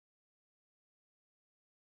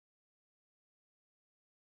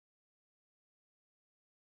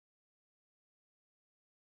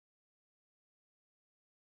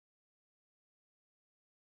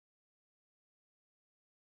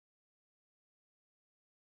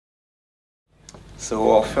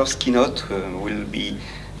So our first keynote will be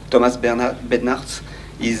Tomasz Bednarz.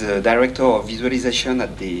 He's a director of visualization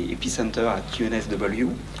at the epicenter at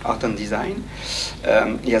UNSW, Art and Design.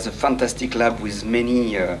 He has a fantastic lab with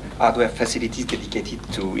many hardware facilities dedicated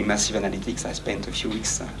to immersive analytics. I spent a few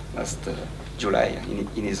weeks last July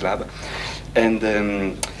in his lab.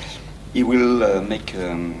 And he will make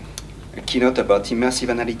a keynote about immersive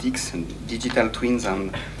analytics and digital twins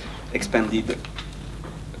and expanded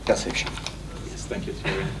perception. Yes, thank you,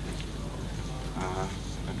 Thierry.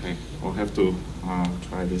 Okay, we'll have to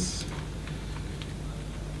try this.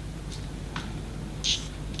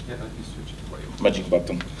 Yeah, let me switch it for you. Magic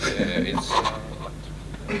button. It's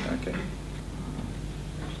okay.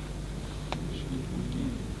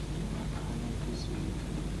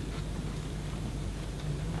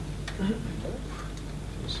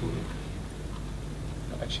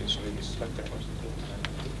 Actually, should we select that one?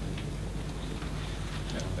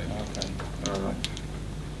 Okay. All right.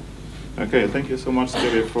 Okay, thank you so much,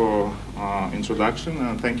 Thierry, for introduction,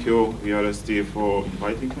 and thank you, VRST, for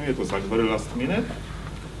inviting me. It was like very last minute,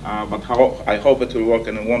 but I hope it will work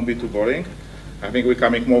and it won't be too boring. I think we're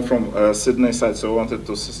coming more from Sydney side, so I wanted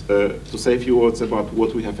to say a few words about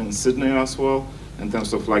what we have in Sydney as well, in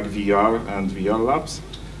terms of like VR and VR labs.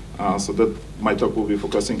 So that my talk will be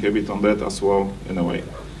focusing a bit on that as well, in a way.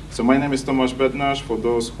 So my name is Tomasz Bednarz. For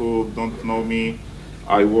those who don't know me,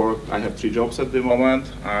 I have 3 jobs at the moment.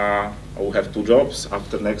 I will have 2 jobs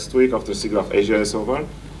after next week, after SIGGRAPH Asia is over.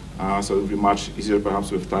 So it will be much easier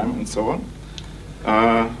perhaps with time and so on.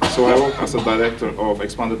 So I work as a director of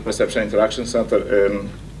Expanded Perception Interaction Center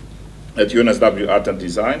at UNSW Art and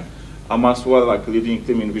Design. I'm as well like leading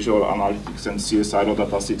team in visual analytics and CSIRO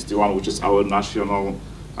Data 61, which is our national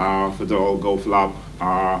federal Golf lab,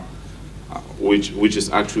 which is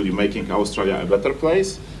actually making Australia a better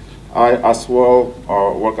place. I as well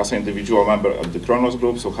work as an individual member of the Kronos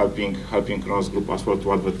Group, so helping Kronos Group as well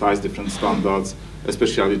to advertise different standards,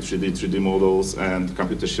 especially 3D models and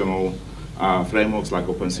computational frameworks like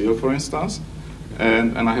OpenCL, for instance.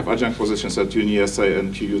 And I have adjunct positions at UniSA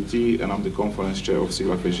and QUT, and I'm the conference chair of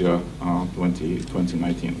SIGGRAPH Asia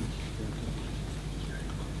 2019.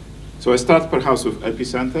 So I start perhaps with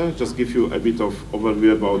Epicenter, just give you a bit of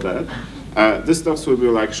overview about that. This talk will be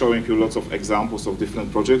like showing you lots of examples of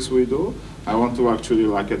different projects we do. I want to actually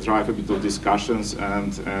like drive a bit of discussions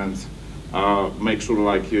and make sure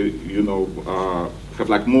like you know have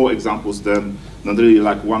like more examples than really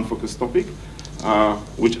like one focused topic,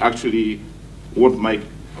 which actually would make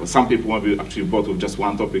some people maybe actually bored with just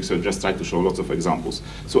one topic, so just try to show lots of examples.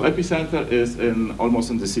 So Epicenter is almost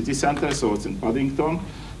in the city center, so it's in Paddington.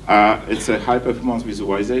 It's a high-performance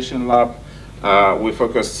visualization lab. We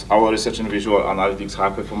focus our research in visual analytics,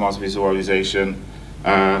 high-performance visualization,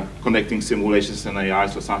 connecting simulations and AI,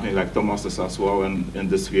 so something like Tomasz does as well in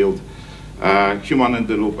this field.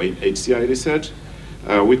 Human-in-the-loop HCI research.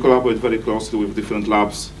 We collaborate very closely with different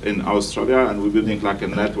labs in Australia, and we're building like a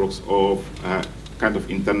networks of kind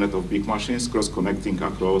of internet of big machines, cross-connecting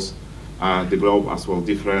across the globe as well,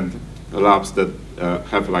 different labs that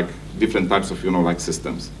have like different types of like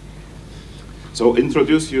systems. So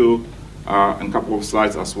introduce you in a couple of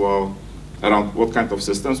slides as well around what kind of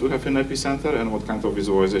systems we have in Epicenter and what kind of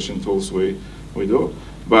visualization tools we do.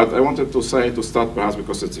 But I wanted to say to start perhaps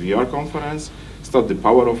because it's a VR conference, start the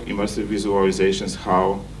power of immersive visualizations,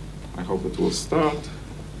 how I hope it will start.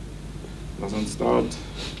 Doesn't start.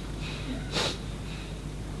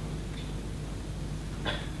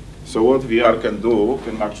 So what VR can do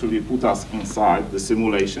can actually put us inside the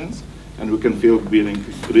simulations, and we can feel being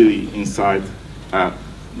really inside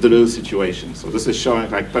the real situation. So this is showing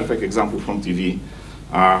like perfect example from TV,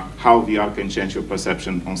 how VR can change your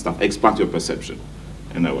perception on stuff, expand your perception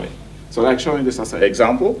in a way. So like showing this as an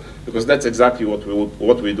example, because that's exactly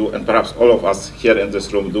what we do, and perhaps all of us here in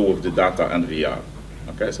this room do with the data and VR.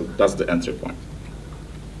 Okay, so that's the entry point.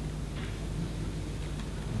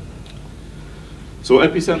 So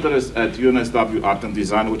Epicenter is at UNSW Art and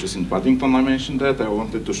Design, which is in Paddington. I mentioned that. I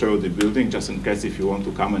wanted to show you the building just in case if you want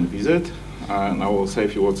to come and visit. And I will say a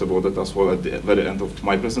few words about that as well at the very end of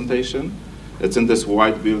my presentation. It's in this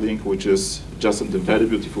white building, which is just in the very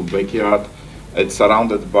beautiful backyard. It's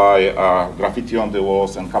surrounded by graffiti on the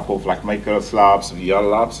walls and a couple of like makers labs, VR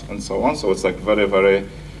labs, and so on. So it's like very, very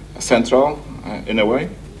central in a way.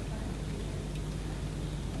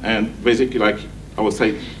 And basically, like I will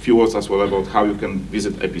say a few words as well about how you can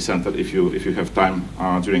visit Epicenter if you have time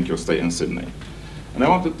during your stay in Sydney. And I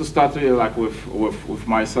wanted to start really like with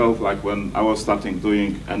myself, like when I was starting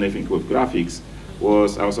doing anything with graphics,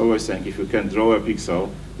 I was always saying if you can draw a pixel,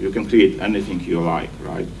 you can create anything you like,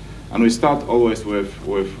 right? And we start always with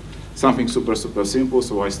something super simple.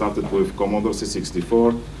 So I started with Commodore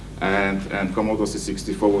C64, and Commodore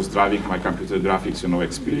C64 was driving my computer graphics,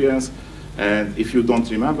 experience. And if you don't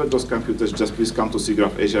remember those computers, just please come to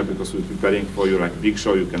SIGGRAPH Asia, because we're preparing for you like big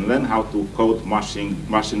show. You can learn how to code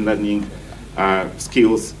machine learning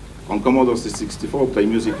skills on Commodore C64, play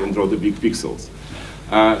music, and draw the big pixels.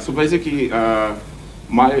 So basically,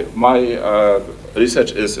 my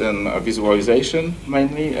research is in visualization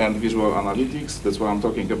mainly and visual analytics. That's why I'm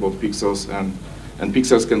talking about pixels, and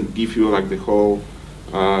pixels can give you like the whole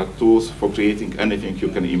tools for creating anything you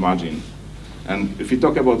can imagine. And if you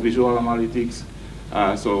talk about visual analytics,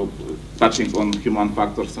 so touching on human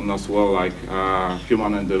factors and as well like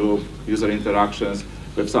human in the loop, user interactions,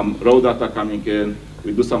 we have some raw data coming in,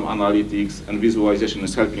 we do some analytics, and visualization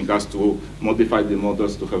is helping us to modify the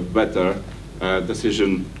models to have better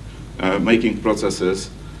decision making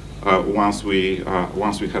processes once we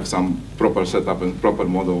have some proper setup and proper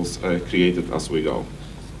models created as we go.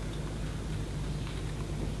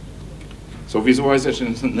 So visualization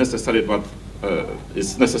is necessary, but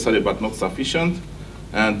not sufficient.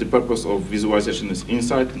 And the purpose of visualization is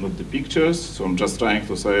insight, not the pictures. So I'm just trying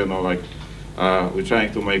to say, we're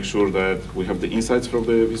trying to make sure that we have the insights from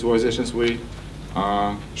the visualizations we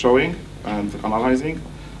are showing and analyzing.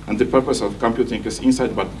 And the purpose of computing is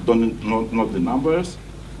insight, but not the numbers.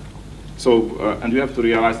 So, and you have to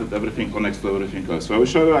realize that everything connects to everything else. So I will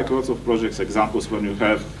show you like lots of projects, examples when you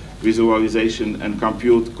have visualization and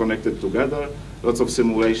compute connected together, lots of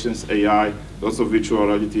simulations, AI, lots of virtual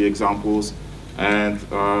reality examples, and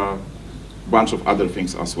a bunch of other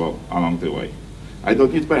things as well along the way. I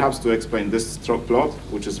don't need perhaps to explain this plot,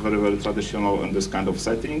 which is very, very traditional in this kind of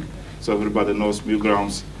setting. So everybody knows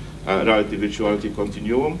Milgram's reality virtuality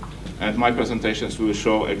continuum. And my presentations will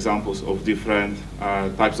show examples of different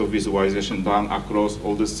types of visualization done across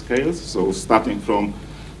all the scales. So starting from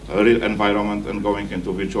a real environment and going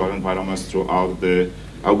into virtual environments throughout the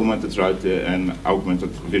augmented reality and augmented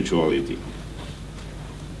virtuality.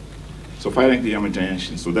 So firing the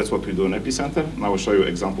imagination. So that's what we do in Epicenter, and I will show you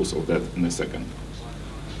examples of that in a second.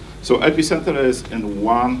 So Epicenter is in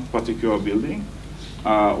one particular building,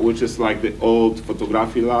 which is like the old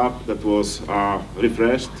photography lab that was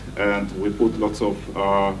refreshed, and we put lots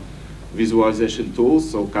of visualization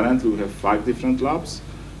tools. So currently we have 5 different labs,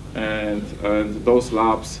 and those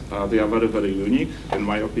labs, they are very, very unique in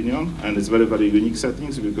my opinion, and it's very, very unique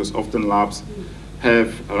settings, because often labs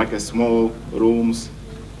have like a small rooms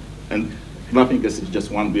and nothing is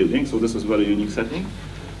just one building. So this is a very unique setting.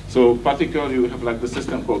 So particularly we have like the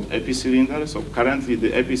system called Epicylinder. So currently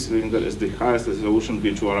the Epicylinder is the highest resolution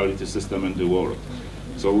virtual reality system in the world.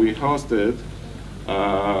 So we hosted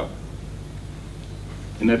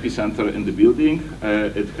in Epicenter in the building.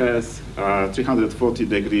 It has 340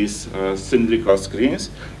 degrees cylindrical screens.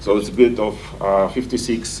 So it's built of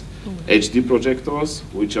 56 HD projectors,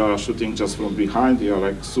 which are shooting just from behind. They are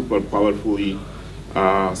like super powerfully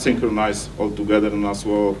synchronized all together, and as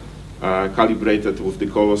well calibrated with the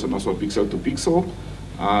colors and also pixel to pixel.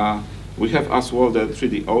 We have as well the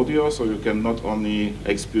 3D audio, so you can not only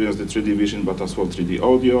experience the 3D vision, but as well 3D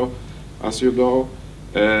audio as you go.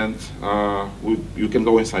 And you can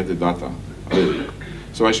go inside the data.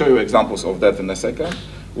 So I show you examples of that in a second.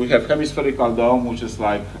 We have hemispherical dome, which is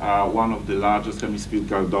like one of the largest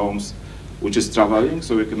hemispherical domes, which is traveling.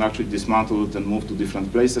 So we can actually dismantle it and move to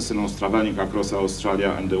different places, and it's traveling across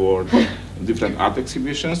Australia and the world, different art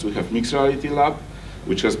exhibitions. We have Mixed Reality Lab,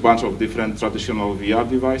 which has a bunch of different traditional VR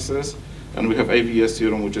devices. And we have AVS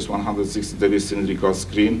room, which is 160 degrees cylindrical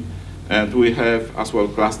screen. And we have as well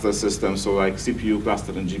cluster systems, so like CPU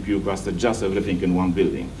cluster and GPU cluster, just everything in one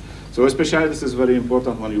building. So especially this is very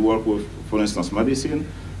important when you work with, for instance, medicine,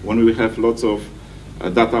 when we have lots of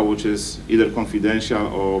data which is either confidential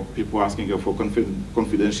or people asking you for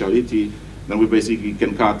confidentiality, then we basically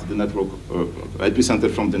can cut the network, Epicenter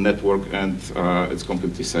from the network, and it's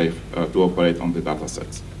completely safe to operate on the data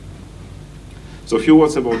sets. So a few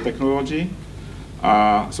words about technology.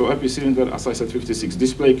 So Epicylinder, as I said, 56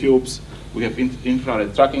 display cubes. We have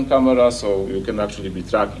infrared tracking cameras, so you can actually be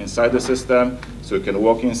tracked inside the system. So you can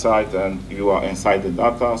walk inside and you are inside the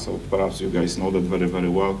data. So perhaps you guys know that very, very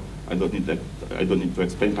well. I don't need to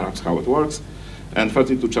explain perhaps how it works. And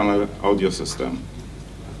 32-channel audio system.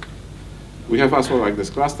 We have also like this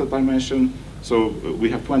cluster dimension. So we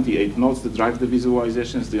have 28 nodes that drive the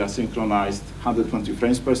visualizations. They are synchronized 120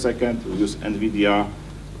 frames per second. We use NVIDIA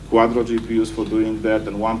Quadro GPUs for doing that,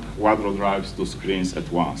 and one Quadro drives 2 screens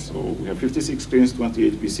at once. So we have 56 screens,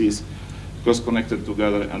 28 PCs, cross-connected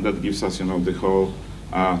together, and that gives us, the whole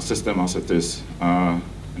system as it is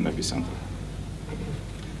in Epicenter.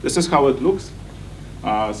 This is how it looks.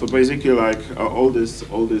 So basically, like all these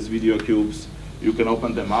video cubes, you can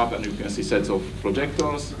open them up and you can see sets of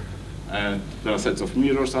projectors, and there are sets of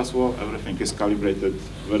mirrors as well. Everything is calibrated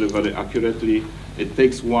very, very accurately. It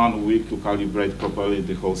takes 1 week to calibrate properly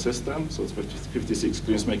the whole system. So it's 56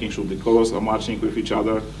 screens, making sure the colors are matching with each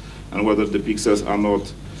other and whether the pixels are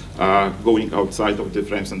not going outside of the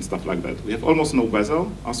frames and stuff like that. We have almost no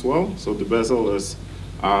bezel as well. So the bezel is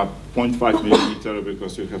 0.5 millimeter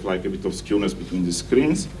because you have like a bit of skewness between the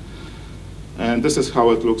screens. And this is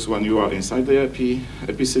how it looks when you are inside the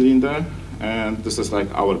epi cylinder. And this is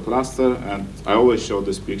like our cluster. And I always show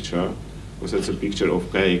this picture because it's a picture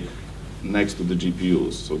of cake next to the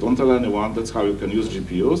GPUs. So don't tell anyone, that's how you can use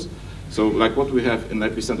GPUs. So like what we have in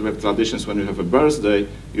Epicenter, we have traditions when you have a birthday,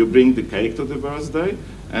 you bring the cake to the birthday.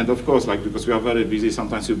 And of course, like because we are very busy,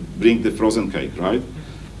 sometimes you bring the frozen cake, right?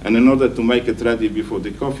 And in order to make it ready before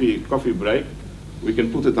the coffee break, we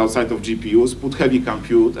can put it outside of GPUs, put heavy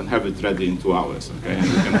compute, and have it ready in 2 hours, okay? And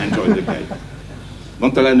you can enjoy the cake.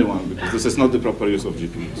 Don't tell anyone, because this is not the proper use of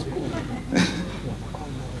GPUs.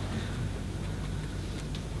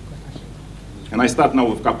 And I start now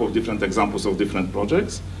with a couple of different examples of different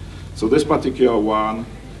projects. So this particular one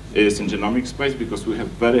is in genomic space because we have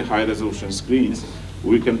very high resolution screens.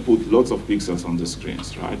 We can put lots of pixels on the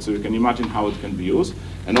screens, right? So you can imagine how it can be used.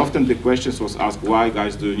 And often the questions was asked, why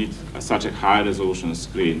guys do you need such a high resolution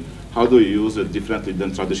screen? How do you use it differently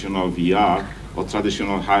than traditional VR or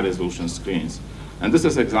traditional high resolution screens? And this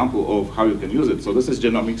is an example of how you can use it. So this is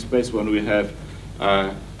genomic space when we have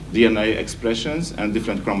DNA expressions and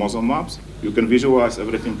different chromosome maps. You can visualize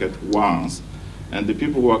everything at once. And the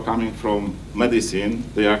people who are coming from medicine,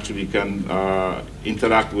 they actually can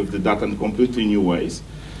interact with the data in completely new ways.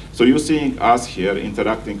 So you're seeing us here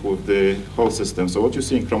interacting with the whole system. So what you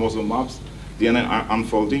see in chromosome maps, DNA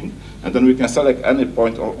unfolding, and then we can select any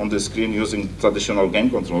point on the screen using traditional game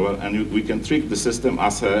controller, and we can trick the system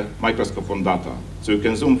as a microscope on data. So you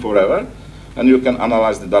can zoom forever, and you can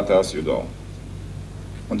analyze the data as you go.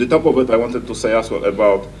 On the top of it, I wanted to say as well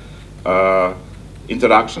about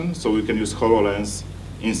interaction. So we can use HoloLens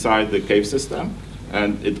inside the cave system,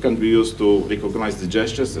 and it can be used to recognize the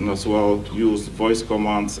gestures and as well use voice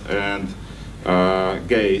commands and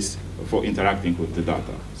gaze for interacting with the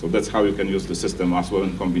data. So that's how you can use the system as well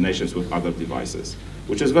in combinations with other devices,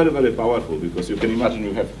 which is very, very powerful because you can imagine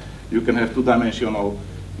you can have two-dimensional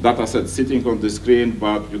data sets sitting on the screen,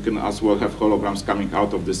 but you can as well have holograms coming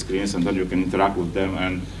out of the screens, and then you can interact with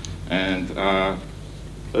them and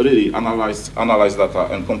really analyze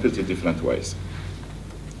data in completely different ways.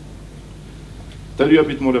 Tell you a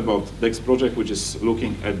bit more about the next project, which is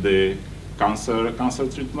looking at the cancer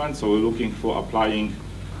treatment. So we're looking for applying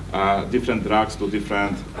different drugs to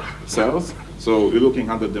different cells. So you're looking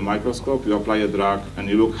under the microscope, you apply a drug, and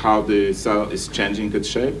you look how the cell is changing its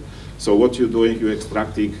shape. So what you're doing, you're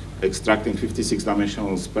extracting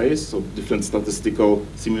 56-dimensional space, so different statistical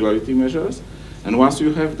similarity measures. And once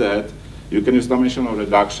you have that, you can use dimensional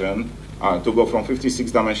reduction to go from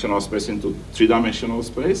 56-dimensional space into 3-dimensional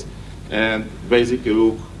space, and basically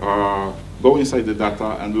look, go inside the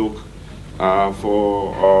data and look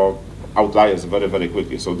for outliers very, very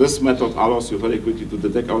quickly. So this method allows you very quickly to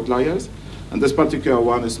detect outliers, and this particular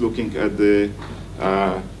one is looking at the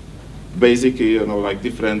basically, like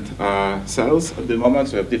different cells at the moment.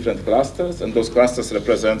 So we have different clusters, and those clusters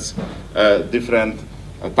represents different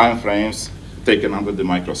time frames taken under the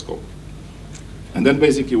microscope. And then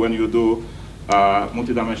basically when you do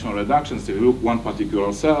multidimensional reductions, if you look one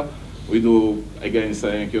particular cell, we do, again,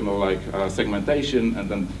 saying, segmentation, and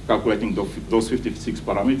then calculating those 56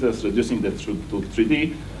 parameters, reducing that to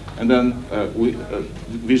 3D, and then we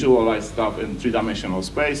visualize stuff in 3-dimensional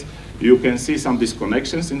space. You can see some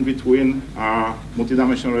disconnections in between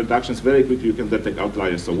multidimensional reductions. Very quickly, you can detect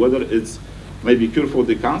outliers. So whether it's maybe cure for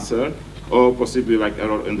the cancer, or possibly like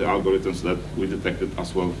error in the algorithms that we detected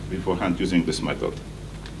as well beforehand using this method.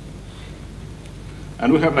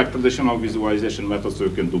 And we have like traditional visualization methods, so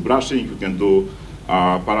you can do brushing, you can do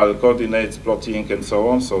parallel coordinates, plotting, and so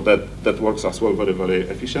on. So that works as well very, very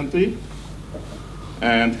efficiently.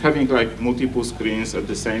 And having like multiple screens at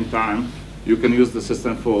the same time, you can use the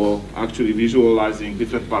system for actually visualizing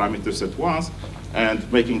different parameters at once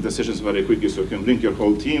and making decisions very quickly. So you can bring your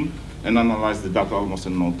whole team and analyze the data almost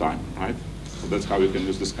in no time, right? So that's how you can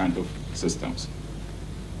use this kind of systems.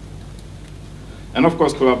 And of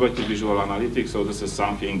course, collaborative visual analytics. So this is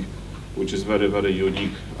something which is very, very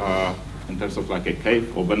unique in terms of like a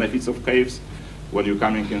cave or benefits of caves. When you're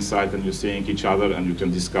coming inside and you're seeing each other and you can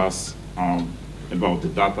discuss about the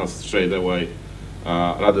data straight away,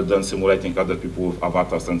 rather than simulating other people with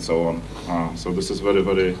avatars and so on. So this is very,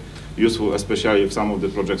 very useful, especially if some of the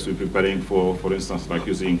projects we're preparing for instance, like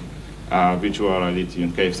using virtual reality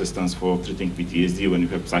and cave systems for treating PTSD when you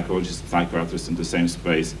have psychologists, psychiatrists in the same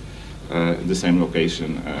space, in the same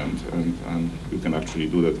location, and you can actually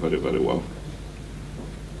do that very, very well.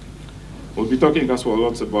 We'll be talking as well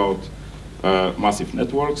lots about massive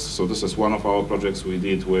networks. So this is one of our projects we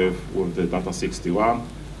did with the Data 61.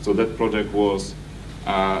 So that project was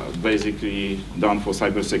basically done for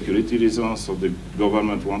cybersecurity reasons. So the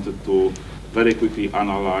government wanted to very quickly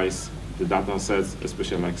analyze the data sets,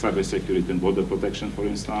 especially like cybersecurity and border protection, for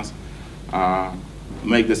instance,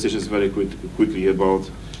 make decisions very quickly about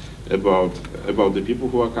the people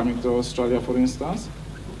who are coming to Australia, for instance.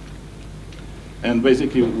 And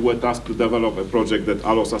basically, we're tasked to develop a project that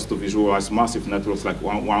allows us to visualize massive networks, like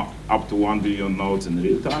up to 1 billion nodes in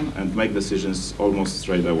real time, and make decisions almost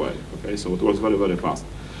straight away. Okay, so it works very, very fast.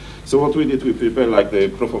 So what we did, we prepared like the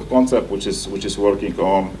proof of concept, which is working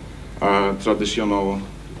on traditional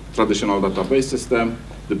database system.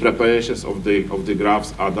 The preparations of the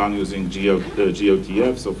graphs are done using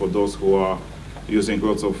GLTF. So for those who are using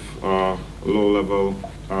lots of low-level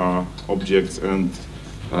objects, and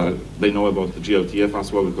they know about the GLTF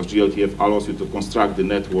as well, because GLTF allows you to construct the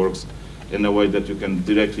networks in a way that you can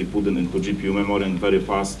directly put them into GPU memory and very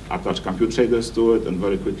fast attach compute shaders to it and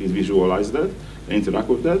very quickly visualize that and interact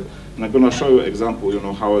with that. And I'm going to show you an example,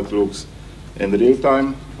 how it looks in real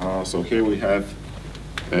time. So here we have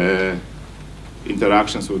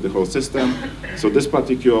interactions with the whole system. So this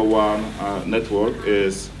particular one network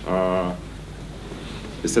is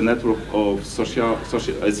it's a network of social.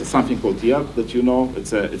 It's something called TIAP that you know.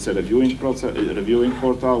 It's a reviewing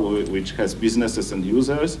portal which has businesses and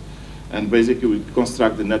users, and basically we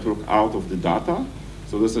construct the network out of the data.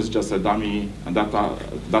 So this is just a dummy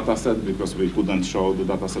data set because we couldn't show the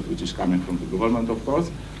data set which is coming from the government, of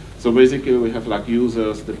course. So basically we have like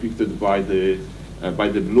users depicted by the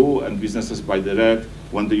blue and businesses by the red.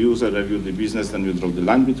 When the user reviews the business, then you draw the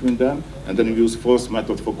line between them, and then you use force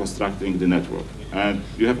method for constructing the network. And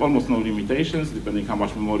you have almost no limitations, depending how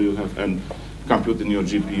much memory you have and compute in your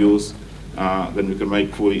GPUs, then you can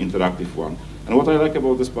make fully interactive one. And what I like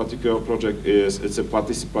about this particular project is it's a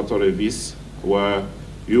participatory viz, where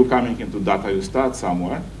you coming into data, you start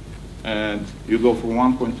somewhere, and you go from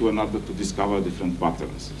one point to another to discover different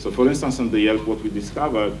patterns. So for instance, in the Yelp, what we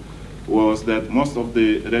discovered was that most of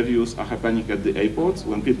the reviews are happening at the airports.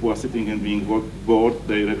 When people are sitting and being bored,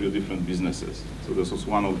 they review different businesses. So this was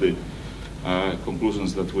one of the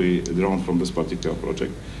conclusions that we drawn from this particular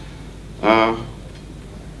project.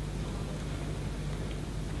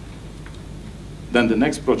 Then the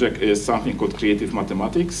next project is something called creative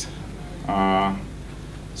mathematics.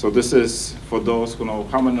 So this is for those who know.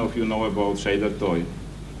 How many of you know about shader toy?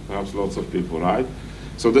 Perhaps lots of people, right?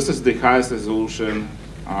 So this is the highest resolution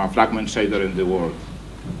fragment shader in the world.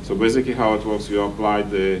 So basically how it works, you apply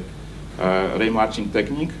the ray matching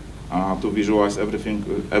technique to visualize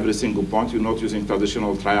every single point. You're not using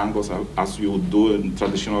traditional triangles as you would do in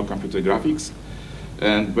traditional computer graphics,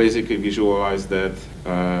 and basically visualize that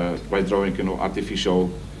by drawing artificial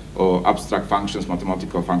or abstract functions,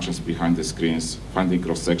 mathematical functions behind the screens, finding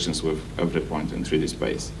cross sections with every point in 3D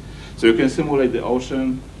space. So you can simulate the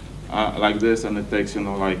ocean like this, and it takes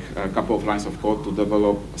like a couple of lines of code to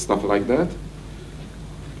develop stuff like that.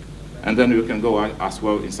 And then you can go as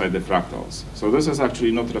well inside the fractals. So this is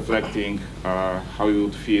actually not reflecting how you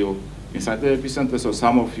would feel inside the epicenter. So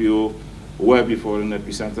some of you were before in the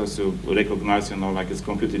epicenter, so recognize like it's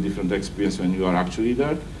completely different experience when you are actually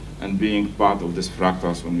there, and being part of this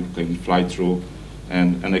fractals when you can fly through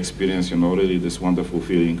and experience really this wonderful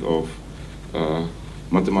feeling of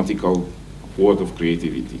mathematical world of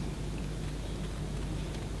creativity.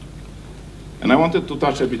 And I wanted to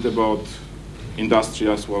touch a bit about industry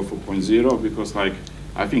as well 4.0, because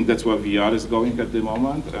I think that's where VR is going at the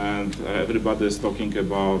moment, and everybody is talking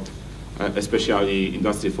about especially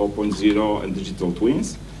industry 4.0 and digital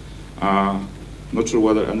twins. Not sure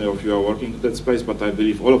whether any of you are working in that space, but I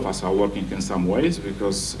believe all of us are working in some ways,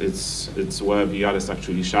 because it's where VR is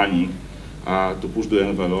actually shining to push the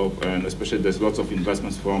envelope, and especially there's lots of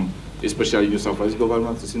investments from, especially New South Wales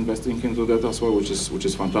government is investing into that as well, which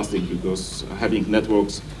is fantastic, because having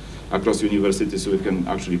networks across universities, we can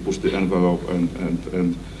actually push the envelope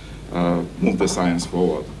and move the science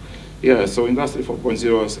forward. Yeah, so Industry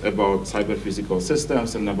 4.0 is about cyber-physical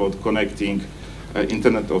systems and about connecting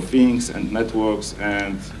Internet of Things and networks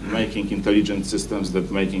and making intelligent systems that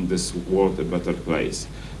making this world a better place.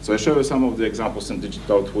 So I show you some of the examples in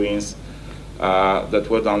digital twins that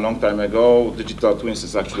were done a long time ago. Digital twins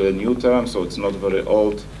is actually a new term, so it's not very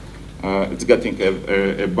old. It's getting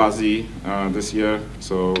a buzzy this year.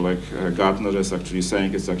 So like Gartner is actually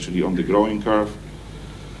saying it's actually on the growing curve.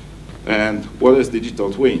 And what is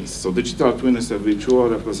digital twins? So digital twin is a virtual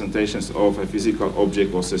representations of a physical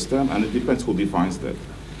object or system, and it depends who defines that.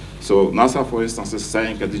 So NASA, for instance, is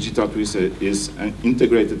saying a digital twin is an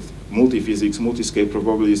integrated multi-physics, multi-scale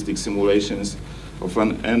probabilistic simulations of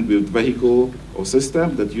an end-built vehicle or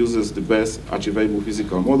system that uses the best achievable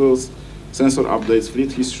physical models, sensor updates,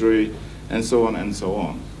 fleet history, and so on and so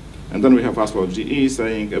on. And then we have as well GE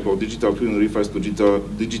saying about digital twin refers to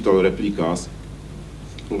digital replicas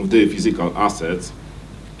of the physical assets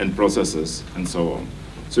and processes and so on.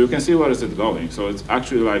 So you can see where is it going. So it's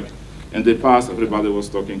actually like, in the past, everybody was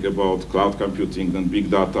talking about cloud computing and big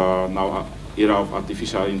data, now era of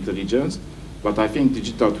artificial intelligence, but I think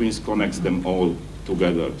digital twins connects them all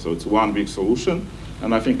together. So it's one big solution,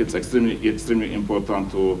 and I think it's extremely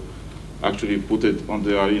important to actually put it on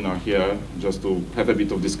the arena here, just to have a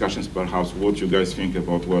bit of discussions perhaps what you guys think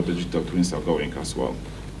about where digital twins are going as well.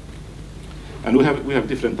 And we have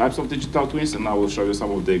different types of digital twins, and I will show you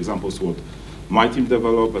some of the examples what my team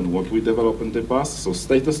developed and what we developed in the past. So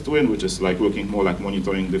status twin, which is like looking more like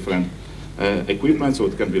monitoring different equipment, so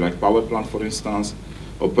it can be like power plant, for instance.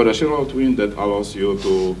 Operational twin that allows you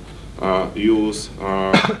to use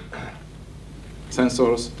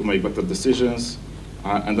sensors to make better decisions,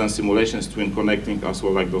 and then simulations twin connecting as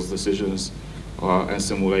well like those decisions and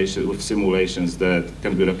simulations that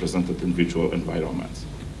can be represented in virtual environments.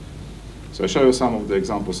 So I show you some of the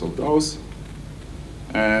examples of those.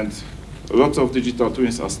 And lots of digital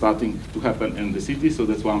twins are starting to happen in the city, so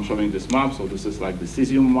that's why I'm showing this map. So this is like the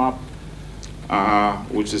Symposium map,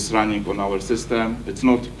 which is running on our system. It's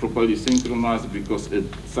not properly synchronized because it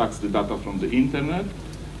sucks the data from the internet.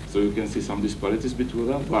 So you can see some disparities between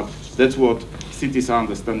them, but that's what cities are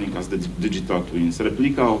understanding as the digital twins,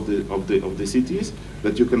 replica of the cities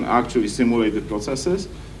that you can actually simulate the processes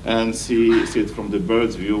and see it from the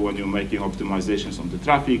bird's view when you're making optimizations on the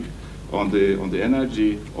traffic, on the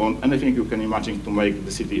energy, on anything you can imagine to make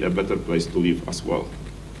the city a better place to live as well.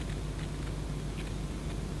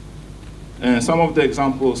 And some of the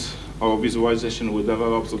examples of visualization we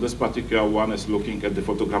developed, so this particular one is looking at the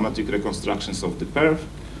photogrammetric reconstructions of the curve.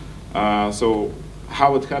 So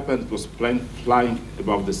how it happened was plane flying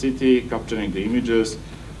above the city, capturing the images.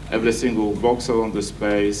 Every single voxel on the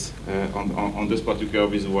space on this particular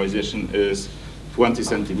visualization is 20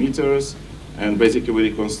 centimeters. And basically we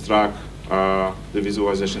reconstruct the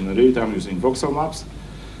visualization in real time using voxel maps.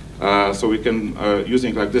 So we can,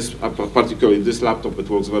 using like this, particularly this laptop, it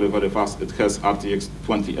works very, very fast. It has RTX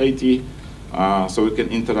 2080, so we can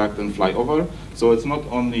interact and fly over. So it's not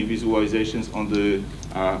only visualizations on the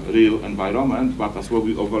real environment, but as well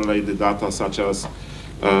we overlay the data such as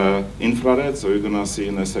infrared. So you're gonna see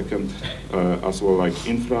in a second as well like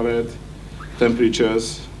infrared,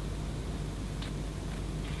 temperatures.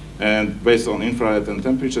 And based on infrared and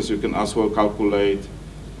temperatures, you can as well calculate,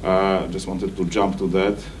 just wanted to jump to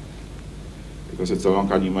that, because it's a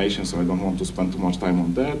long animation, so I don't want to spend too much time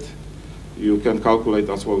on that. You can calculate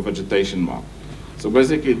as well vegetation map. So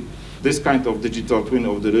basically, this kind of digital twin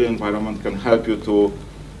of the real environment can help you to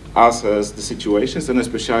assess the situations, and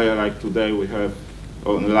especially like today we have,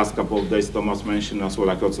 in the last couple of days, Tomasz mentioned as well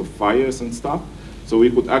like lots of fires and stuff. So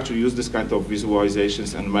we could actually use this kind of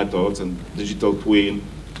visualizations and methods and digital twin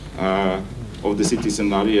of the cities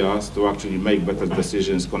and areas to actually make better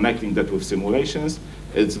decisions, connecting that with simulations.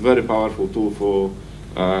 It's a very powerful tool for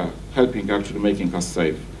helping actually making us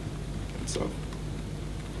safe itself.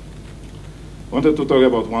 I wanted to talk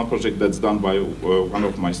about one project that's done by one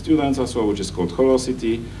of my students as well, which is called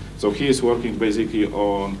HoloCity. So he is working basically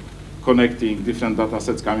on connecting different data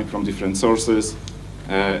sets coming from different sources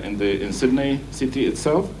in Sydney city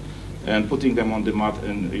itself, and putting them on the map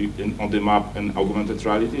in augmented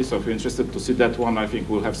reality. So if you're interested to see that one, I think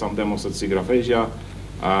we'll have some demos at SIGGRAPH Asia.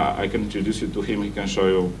 I can introduce you to him. He can show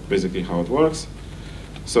you basically how it works.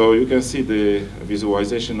 So you can see the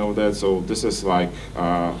visualization of that. So this is like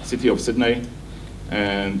city of Sydney,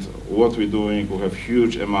 and what we're doing, we have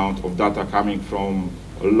huge amount of data coming from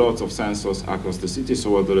lots of sensors across the city.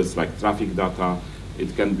 So whether it's like traffic data,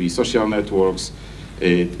 it can be social networks,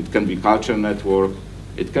 it can be culture network,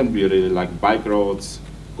 it can be really like bike roads,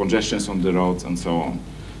 congestions on the roads, and so on.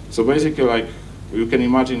 So basically, like you can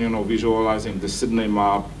imagine, visualizing the Sydney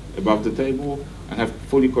map above the table and have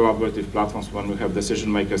fully collaborative platforms when we have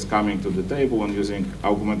decision makers coming to the table and using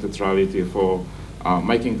augmented reality for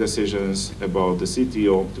making decisions about the city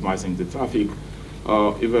or optimizing the traffic,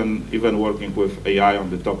 even working with AI on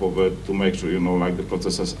the top of it to make sure, like the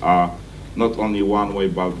processes are not only one way,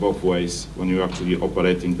 but both ways when you're actually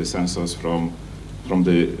operating the sensors from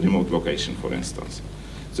the remote location, for instance.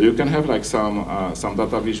 So you can have like some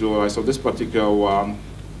data visualized. So this particular one,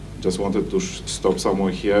 just wanted to stop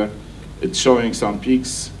somewhere here. It's showing some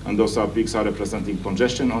peaks, and those peaks are representing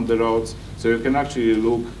congestion on the roads. So you can actually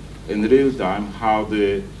look in real time how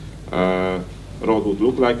the road would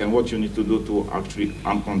look like and what you need to do to actually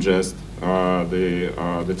uncongest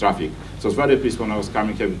the traffic. So I was very pleased when I was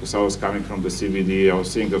coming here because I was coming from the CBD. I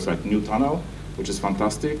was seeing there's like new tunnel, which is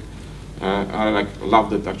fantastic. I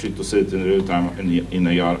loved it actually to see it in real time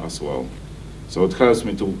in AR as well. So it helps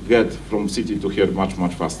me to get from city to here much,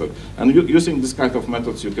 much faster. And using this kind of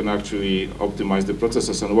methods, you can actually optimize the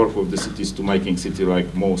processes and work with the cities to making city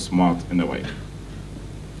like more smart in a way.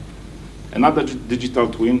 Another digital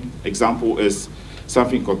twin example is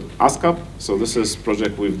something called ASCAP. So this is a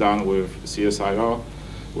project we've done with CSIRO,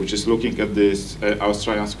 which is looking at this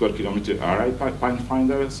Australian square kilometer array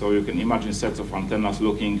finder. So you can imagine sets of antennas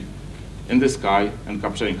looking in the sky and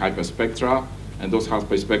capturing hyperspectra. And those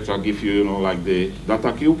hyperspectra give you, like the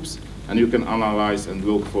data cubes, and you can analyze and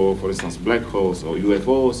look for instance, black holes or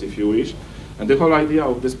UFOs if you wish. And the whole idea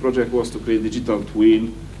of this project was to create digital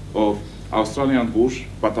twin of Australian bush,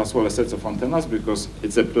 but as well as sets of antennas, because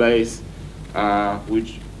it's a place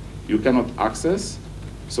which you cannot access.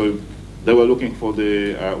 So they were looking for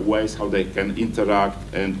the ways how they can interact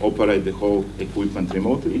and operate the whole equipment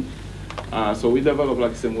remotely. So we developed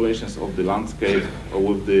like simulations of the landscape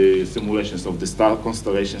with the simulations of the star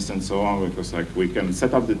constellations and so on, because like we can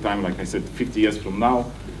set up the time, like I said, 50 years from now,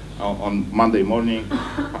 on Monday morning,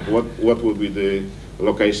 what will be the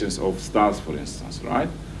locations of stars, for instance, right?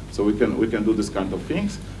 So we can do this kind of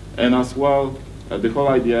things. And as well, the whole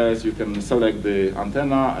idea is you can select the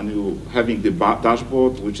antenna and you having the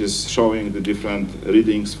dashboard, which is showing the different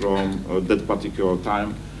readings from that particular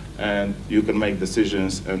time. And you can make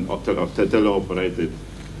decisions and teleoperate it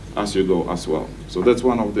as you go as well. So that's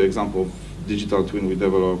one of the examples of digital twin we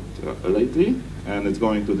developed lately. And it's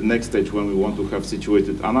going to the next stage when we want to have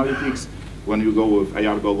situated analytics, when you go with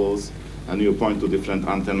AR goggles and you point to different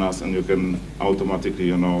antennas and you can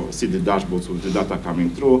automatically see the dashboards with the data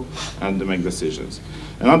coming through and make decisions.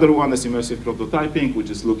 Another one is immersive prototyping,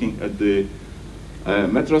 which is looking at the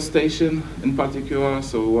metro station in particular.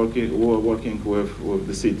 So we're working with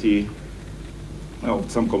the city,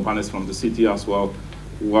 some companies from the city as well,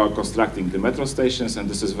 who are constructing the metro stations, and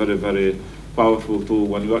this is very, very powerful tool.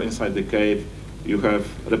 When you are inside the cave, you have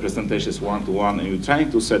representations one-to-one, and you're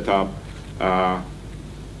trying to set up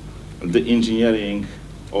the engineering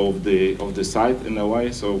of the site in a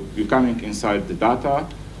way. So you're coming inside the data,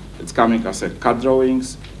 it's coming as a CAD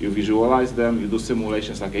drawings, you visualize them, you do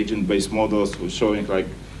simulations like agent-based models with showing like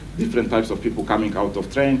different types of people coming out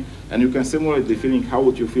of train, and you can simulate the feeling, how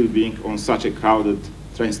would you feel being on such a crowded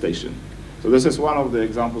train station. So this is one of the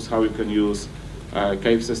examples how you can use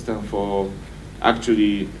cave system for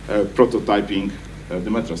actually prototyping the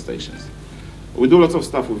metro stations. We do lots of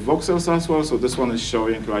stuff with voxels as well. So this one is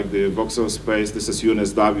showing like the voxel space. This is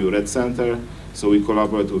UNSW Red Center. So we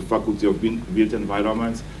collaborate with Faculty of Built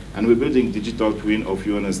Environments, and we're building digital twin of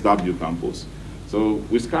UNSW campus. So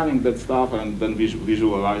we're scanning that stuff and then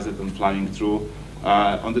visualize it and flying through.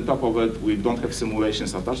 On the top of it, we don't have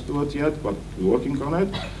simulations attached to it yet, but we're working on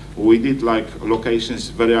it. We did like locations,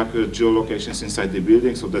 very accurate geolocations inside the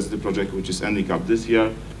building. So that's the project which is ending up this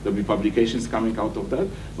year. There'll be publications coming out of that.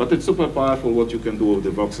 But it's super powerful what you can do with the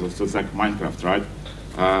voxels. So it's like Minecraft, right?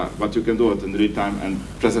 But you can do it in real time and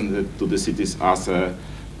present it to the cities as a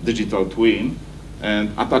digital twin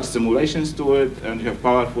and attach simulations to it, and you have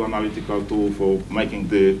powerful analytical tool for making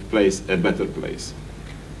the place a better place.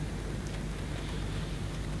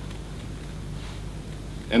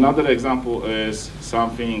 Another example is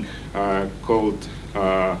something called,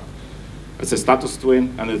 it's a status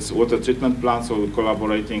twin, and it's water treatment plant. So we're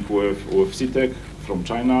collaborating with CTEC from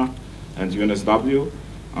China and UNSW.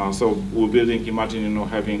 So we're building, imagine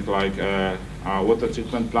having like a water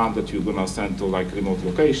treatment plant that you're gonna send to like remote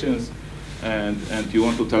locations, and you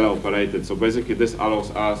want to teleoperate it. So basically this allows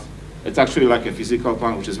us, it's actually like a physical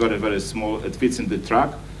plant which is very, very small. It fits in the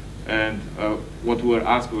truck. And what we're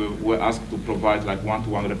asked to provide like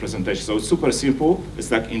one-to-one representation. So it's super simple.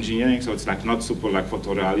 It's like engineering, so it's like not super like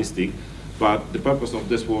photorealistic. But the purpose of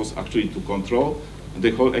this was actually to control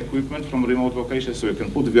the whole equipment from remote locations. So you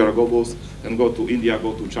can put VR goggles and go to India,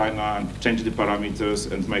 go to China, and change the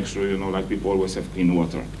parameters and make sure like people always have clean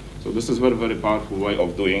water. So this is a very, very powerful way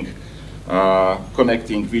of doing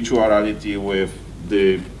connecting virtual reality with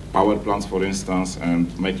the power plants, for instance,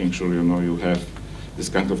 and making sure you have this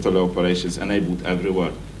kind of teleoperations enabled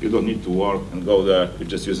everywhere. You don't need to work and go there. You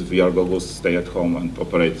just use VR goggles, stay at home, and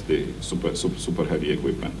operate the super heavy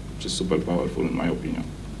equipment, which is super powerful in my opinion.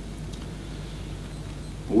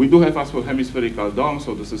 We do have as well hemispherical dome,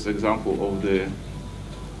 so this is an example of the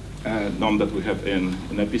dome that we have in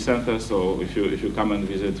Epicenter. So if you come and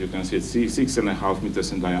visit, you can see it's 6.5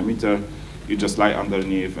 meters in diameter. You just lie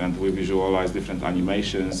underneath, and we visualize different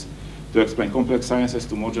animations to explain complex sciences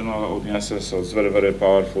to more general audiences. So it's very, very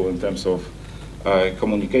powerful in terms of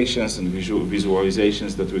communications and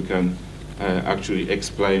visualizations that we can actually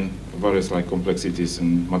explain various complexities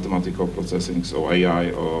in mathematical processing, so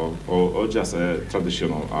AI or just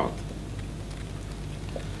traditional art.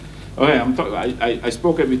 Okay, I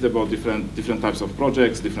spoke a bit about different types of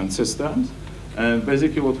projects, different systems. And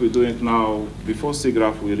basically what we're doing now, before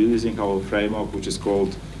SIGGRAPH, we're releasing our framework, which is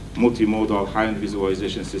called Multimodal High-End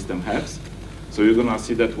Visualization System HEVS. So you're gonna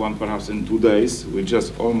see that one perhaps in 2 days. We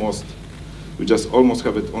just almost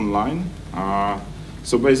have it online.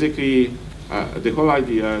 So basically, the whole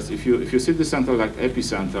idea is if you see the center like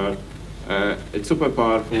Epicenter, it's super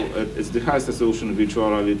powerful. It's the highest resolution virtual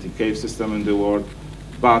reality cave system in the world,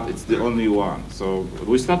 but it's the only one. So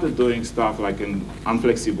we started doing stuff like in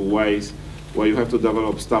unflexible ways, where you have to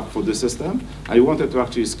develop stuff for the system. I wanted to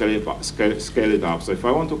actually scale it up. So if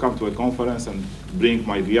I want to come to a conference and bring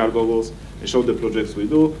my VR goggles and show the projects we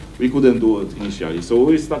do, we couldn't do it initially. So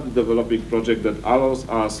we started developing a project that allows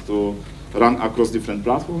us to run across different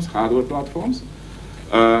platforms, hardware platforms,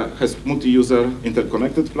 has multi-user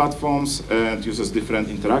interconnected platforms, and uses different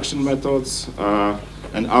interaction methods,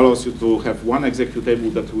 and allows you to have one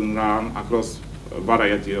executable that will run across a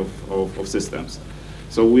variety of systems.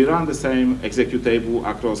 So we run the same executable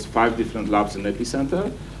across 5 different labs in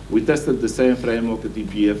Epicenter. We tested the same framework at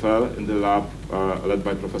EPFL in the lab led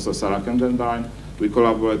by Professor Sarah Kendendine. We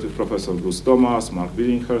collaborate with Professor Bruce Thomas, Mark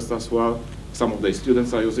Billinghurst as well. Some of the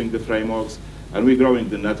students are using the frameworks, and we're growing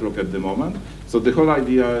the network at the moment. So the whole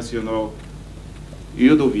idea is, you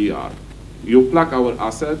do VR. You plug our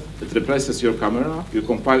asset, it replaces your camera, you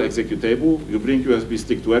compile executable, you bring USB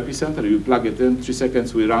stick to Epicenter, you plug it in, 3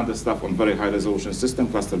 seconds, we run the stuff on very high resolution system,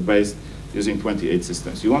 cluster-based, using 28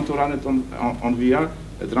 systems. You want to run it on VR,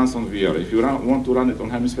 it runs on VR. If you want to run it on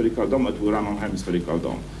hemispherical dome, it will run on hemispherical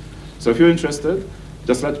dome. So if you're interested,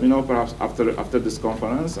 just let me know perhaps after this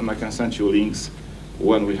conference, and I can send you links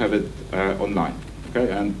when we have it online,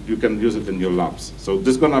 okay? And you can use it in your labs. So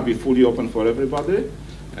this is gonna be fully open for everybody.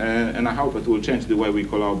 And I hope it will change the way we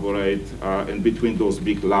collaborate in between those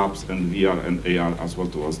big labs and VR and AR as well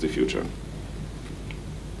towards the future.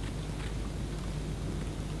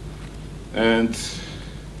 And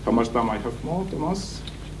how much time I have more, Tomasz?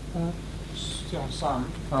 Still some.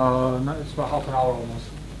 No, it's about half an hour almost.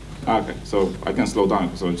 Okay, so I can slow down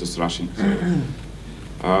because I'm just rushing.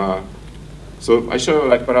 So I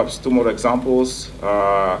show you perhaps 2 more examples.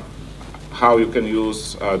 How you can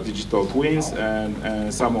use digital twins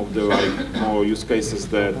and some of the more use cases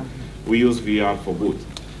that we use VR for good.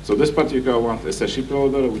 So this particular one is a ship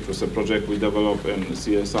loader, which was a project we developed in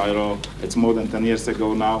CSIRO. It's more than 10 years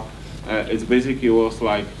ago now. It basically was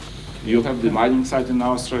like you have the mining site in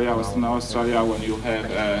Australia, Western Australia, when you have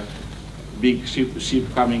a big ship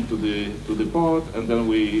coming to the port, and then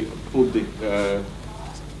we put the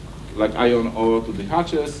iron ore to the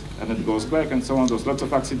hatches, and it goes back and so on. There's lots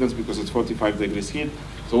of accidents because it's 45 degrees heat.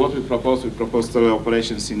 So what we propose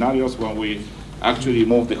teleoperation scenarios when we actually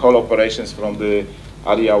move the whole operations from the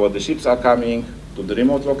area where the ships are coming to the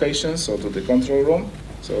remote location, so to the control room.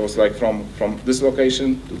 So it's like from this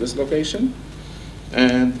location to this location.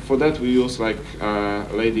 And for that we use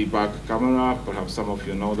ladybug camera. Perhaps some of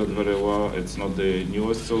you know that very well. It's not the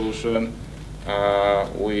newest solution.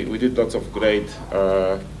 We did lots of great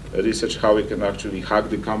research how we can actually hack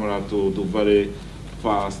the camera to do very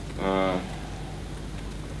fast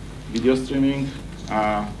video streaming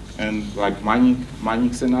and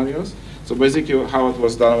mining scenarios. So basically how it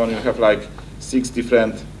was done, when you have 6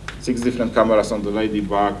 different cameras on the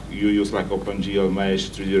ladybug, you use OpenGL mesh,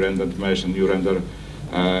 3D rendered mesh, and you render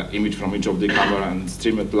image from each of the camera and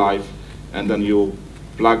stream it live, and then you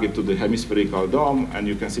plug it to the hemispherical dome, and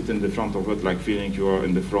you can sit in the front of it feeling you are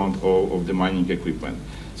in the front of the mining equipment.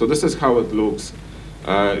 So this is how it looks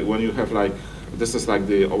when you have this is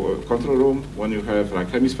the control room, when you have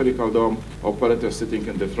hemispherical dome, operator sitting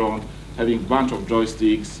in the front, having a bunch of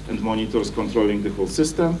joysticks and monitors controlling the whole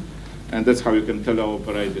system, and that's how you can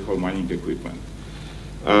teleoperate the whole mining equipment.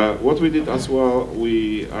 What we did as well,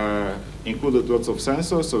 we included lots of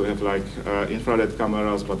sensors, so we have like infrared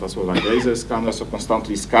cameras, but as well like laser scanners, so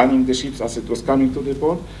constantly scanning the ships as it was coming to the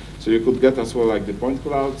port. So you could get as well like the point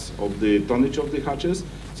clouds of the tonnage of the hatches.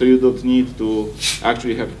 So you don't need to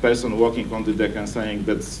actually have a person walking on the deck and saying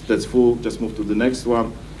that's full, just move to the next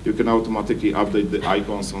one. You can automatically update the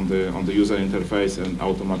icons on the user interface and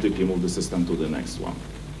automatically move the system to the next one.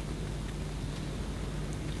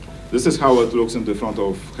 This is how it looks in the front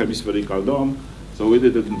of hemispherical dome. So we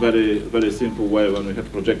did it in very, very simple way when we had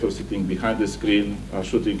projector sitting behind the screen,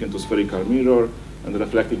 shooting into spherical mirror and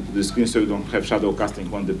reflecting to the screen, so you don't have shadow casting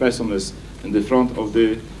when the person is in the front of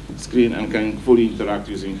the screen and can fully interact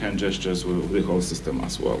using hand gestures with the whole system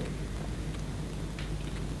as well.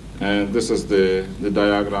 And this is the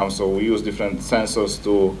diagram. So we use different sensors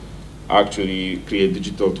to actually create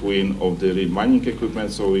digital twin of the mining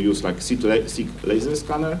equipment. So we use like SIG laser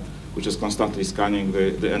scanner, which is constantly scanning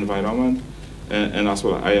the environment, and as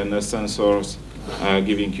well INS sensors,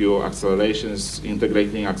 giving you accelerations,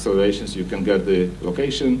 integrating accelerations, you can get the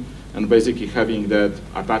location, and basically having that,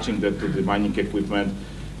 attaching that to the mining equipment,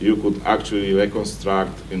 you could actually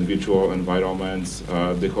reconstruct in virtual environments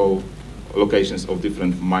the whole locations of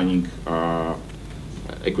different mining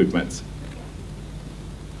equipments.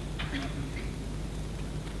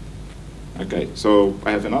 Okay, so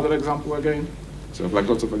I have another example again. So I have like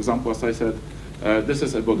lots of examples, as I said. This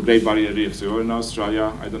is about Great Barrier Reef. So you're in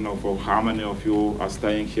Australia. I don't know for how many of you are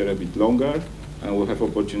staying here a bit longer and will have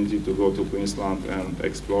opportunity to go to Queensland and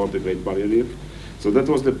explore the Great Barrier Reef. So that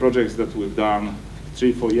was the projects that we've done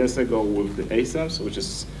 3-4 years ago with the ACEMS, which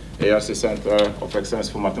is ARC Center of Excellence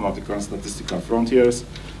for Mathematical and Statistical Frontiers,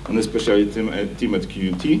 and especially team at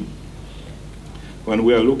QUT, when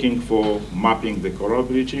we are looking for mapping the coral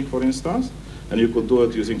bleaching, for instance, and you could do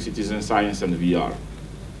it using citizen science and VR.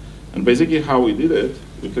 And basically how we did it,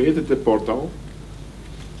 we created a portal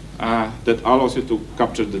that allows you to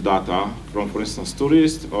capture the data from, for instance,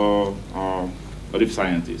 tourists or reef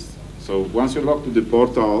scientists. So once you log to the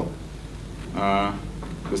portal,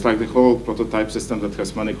 it's like the whole prototype system that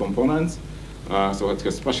has many components. So it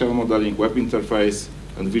has spatial modeling, web interface,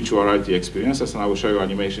 and virtual reality experiences, and I will show you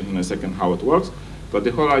animation in a second how it works. But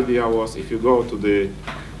the whole idea was, if you go to the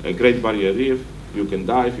Great Barrier Reef, you can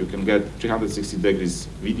dive, you can get 360 degrees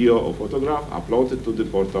video or photograph, upload it to the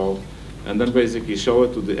portal, and then basically show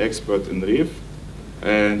it to the expert in reef,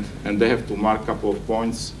 and they have to mark a couple of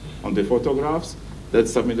points on the photographs.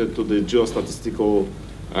 That's submitted to the geostatistical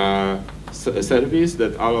service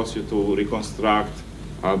that allows you to reconstruct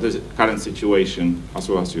the current situation as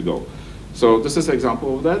well as you go. So this is an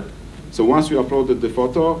example of that. So once you uploaded the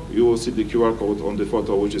photo, you will see the QR code on the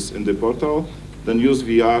photo which is in the portal. Then use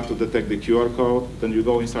VR to detect the QR code. Then you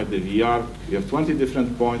go inside the VR. You have 20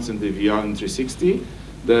 different points in the VR in 360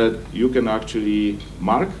 that you can actually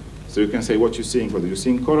mark. So you can say what you're seeing, whether you're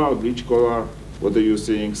seeing coral, bleach coral, whether you're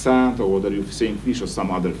seeing sand, or whether you're seeing fish or some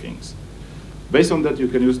other things. Based on that, you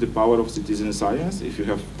can use the power of citizen science if you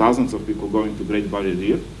have thousands of people going to Great Barrier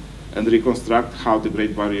Reef and reconstruct how the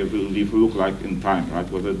Great Barrier Reef will look like in time, right?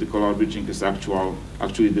 Whether the coral bleaching is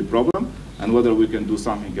actually the problem, and whether we can do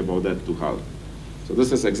something about that to help. So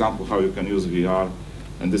this is an example how you can use VR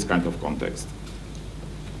in this kind of context.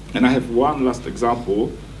 And I have one last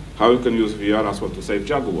example how you can use VR as well to save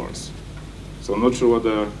jaguars. So I'm not sure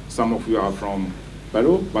whether some of you are from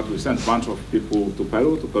Peru, but we sent a bunch of people to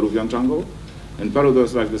Peru, to Peruvian jungle. In Peru,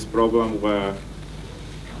 there's like this problem where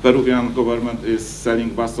Peruvian government is selling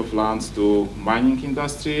vast of lands to mining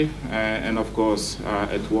industry, and of course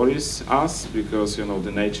it worries us because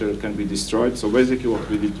the nature can be destroyed. So basically what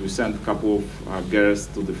we did, we sent a couple of girls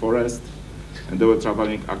to the forest, and they were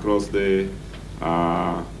traveling across the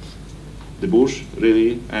bush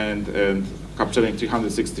really, and capturing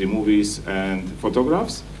 360 movies and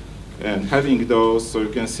photographs, and having those, so you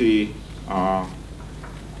can see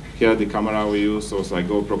here the camera we use, so it's like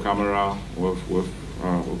GoPro camera with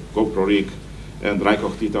GoPro rig and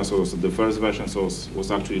Rykoch Tita, so the first version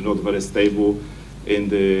was actually not very stable in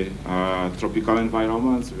the tropical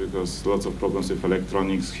environments because lots of problems with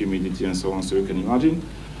electronics, humidity, and so on, so you can imagine.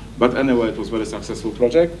 But anyway, it was a very successful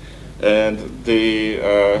project, and the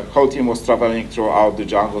whole team was traveling throughout the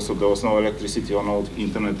jungle, so there was no electricity or no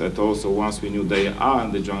internet at all. So once we knew they are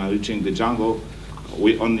in the jungle, reaching the jungle,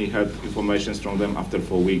 we only had information from them after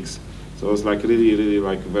 4 weeks. So it was like really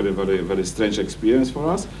like very strange experience for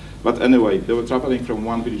us. But anyway, they were traveling from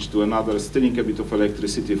one village to another, stealing a bit of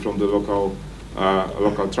electricity from the local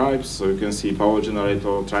tribes. So you can see power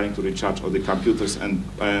generator trying to recharge all the computers and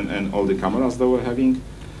all the cameras they were having.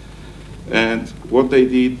 And what they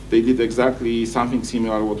did exactly something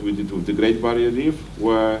similar to what we did with the Great Barrier Reef,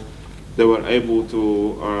 where they were able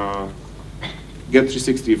to get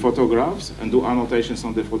 360 photographs and do annotations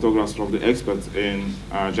on the photographs from the experts in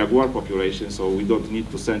jaguar population. So we don't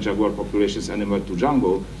need to send jaguar populations anymore to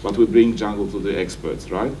jungle, but we bring jungle to the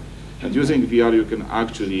experts, right? And using VR, you can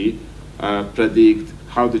actually predict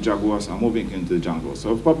how the jaguars are moving into the jungle.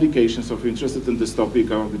 So publications, so if you're interested in this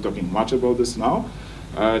topic, I won't be talking much about this now.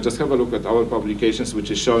 Just have a look at our publications,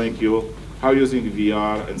 which is showing you how using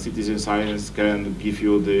VR and citizen science can give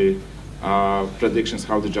you the predictions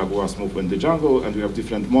how the jaguars move in the jungle, and we have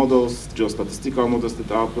different models, geostatistical models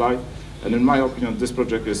that are applied. And in my opinion, this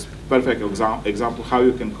project is perfect example how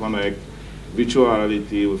you can connect virtual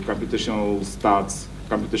reality with computational stats,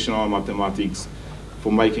 computational mathematics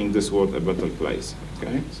for making this world a better place.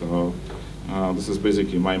 Okay, so this is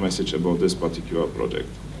basically my message about this particular project.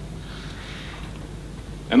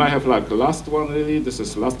 And I have like the last one really. This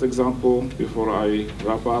is last example before I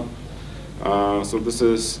wrap up. So this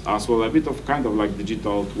is as well a bit of kind of like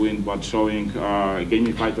digital twin, but showing a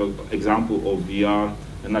gamified example of VR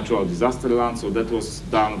and natural disaster land. So that was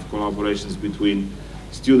done with collaborations between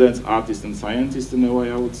students, artists, and scientists in a way,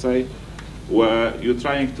 I would say, where you're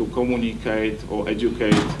trying to communicate or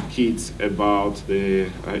educate kids about the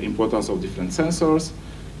importance of different sensors.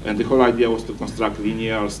 And the whole idea was to construct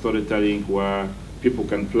linear storytelling where people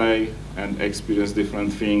can play and experience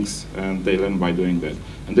different things, and they learn by doing that.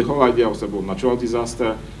 And the whole idea was about natural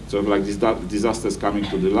disaster, so like these disasters coming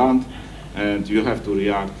to the land, and you have to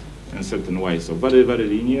react in certain ways. So very, very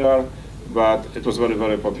linear, but it was very,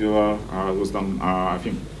 very popular. It was done, I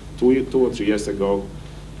think, two or 3 years ago,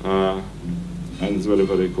 and it's very,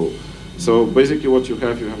 very cool. So basically what you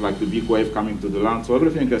have like the big wave coming to the land, so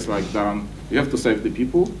everything is like done. You have to save the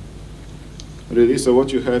people. Really, so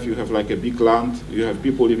what you have like a big land, you have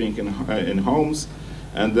people living in homes,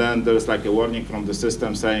 and then there's like a warning from the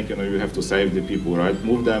system saying, you know, you have to save the people, right?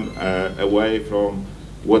 Move them away from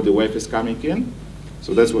what the wave is coming in.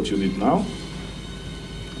 So that's what you did now.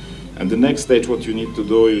 And the next stage, what you need to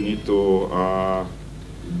do, you need to,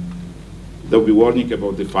 there'll be warning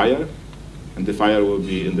about the fire, and the fire will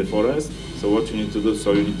be in the forest. So what you need to do,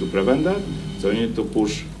 so you need to prevent that. So you need to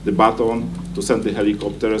push the button to send the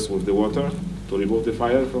helicopters with the water to remove the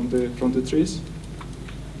fire from the trees.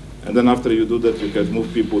 And then after you do that, you can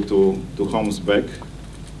move people to homes back.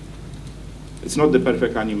 It's not the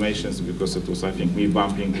perfect animations because it was, I think, me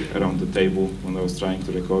bumping around the table when I was trying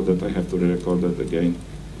to record it. I have to re-record that again.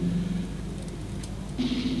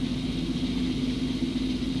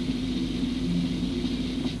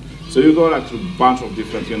 So you go like through a bunch of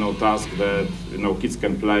different, you know, tasks that, you know, kids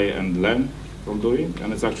can play and learn from doing,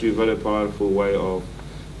 and it's actually a very powerful way of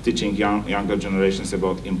teaching younger generations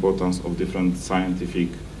about importance of different scientific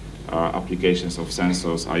applications of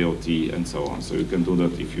sensors, IoT, and so on. So you can do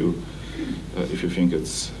that if you think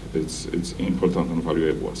it's important and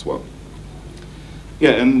valuable as well.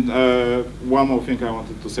 Yeah, and one more thing I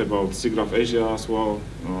wanted to say about SIGGRAPH Asia as well.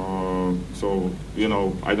 So you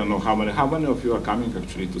know, I don't know how many of you are coming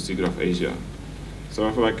actually to SIGGRAPH Asia. So I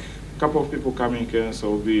have like a couple of people coming in, so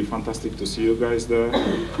it'll be fantastic to see you guys there.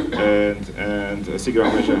 And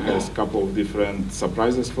SIGGRAPH Asia has a couple of different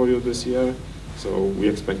surprises for you this year. So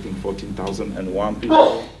we're expecting 14,001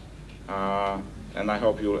 people. And I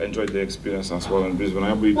hope you'll enjoy the experience as well in Brisbane.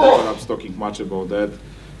 I'll be perhaps talking much about that.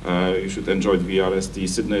 You should enjoy VRST.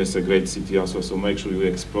 Sydney is a great city as well, so make sure you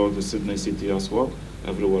explore the Sydney city as well,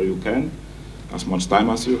 everywhere you can, as much time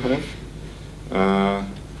as you have.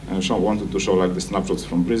 And I wanted to show like the snapshots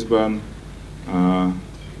from Brisbane.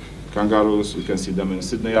 Kangaroos, you can see them in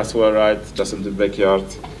Sydney as well, right? Just in the backyard.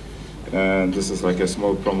 And this is like a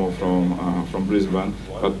small promo from Brisbane.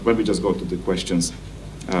 But maybe just go to the questions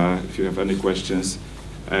if you have any questions.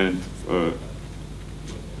 And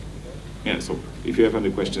yeah, so if you have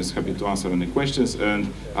any questions, happy to answer any questions.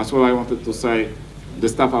 And as well, I wanted to say, the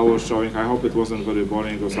stuff I was showing, I hope it wasn't very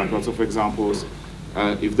boring. There was like lots of examples.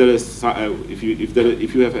 If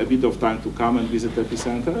you have a bit of time to come and visit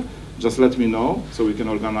Epicenter, just let me know so we can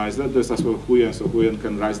organize that. There's as well Huyen, so Huyen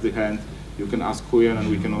can raise the hand. You can ask Huyen and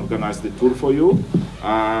we can organize the tour for you.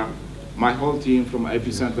 My whole team from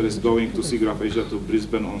Epicenter is going to SIGGRAPH Asia to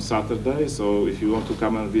Brisbane on Saturday. So if you want to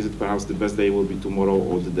come and visit, perhaps the best day will be tomorrow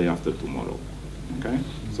or the day after tomorrow. Okay?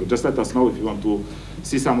 So just let us know if you want to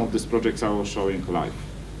see some of these projects I was showing live.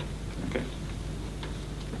 Okay.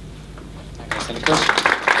 Any questions?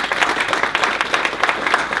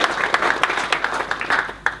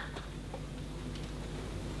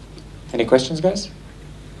 Any questions, guys?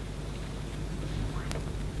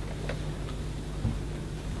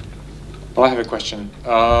 Well, I have a question.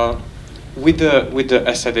 with the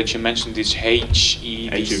asset that you mentioned, this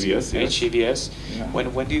HEVS, yes. Yeah.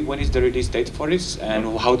 When is the release date for this,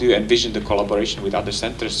 and how do you envision the collaboration with other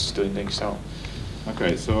centers doing so?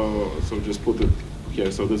 Okay, so just put it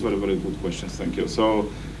here. So that's very good questions. Thank you. So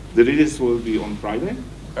the release will be on Friday.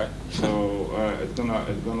 Okay. So it's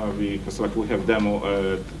gonna be, because like we have demo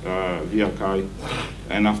at VRK,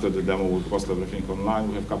 and after the demo we'll post everything online.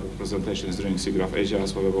 We have a couple of presentations during SIGGRAPH Asia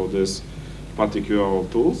as well about this particular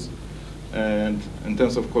tools. And in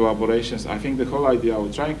terms of collaborations, I think the whole idea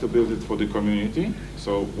of trying to build it for the community.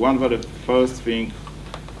 So one very first thing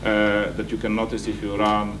that you can notice if you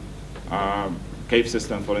run cave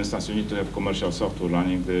system, for instance, you need to have commercial software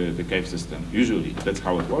running the cave system. Usually, that's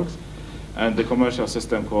how it works. And the commercial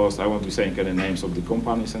system costs, I won't be saying any names of the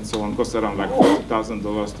companies and so on, costs around like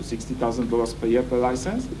 $40,000 to $60,000 per year per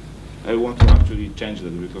license. I want to actually change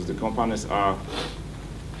that because the companies are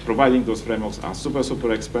providing those frameworks are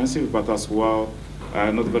super expensive, but as well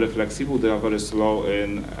not very flexible. They are very slow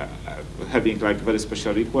in having like very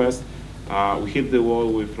special requests. We hit the wall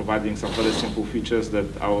with providing some very simple features that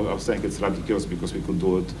I was saying it's ridiculous because we could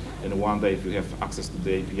do it in one day if we have access to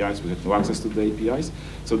the APIs. We have no access to the APIs.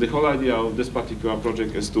 So the whole idea of this particular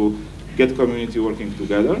project is to get community working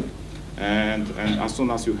together. And as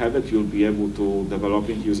soon as you have it, you'll be able to develop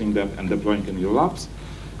it using them and deploying in your labs.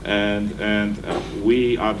 And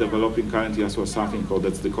we are developing currently as well something called,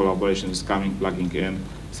 that's the collaboration is coming, plugging in,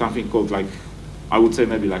 something called like, I would say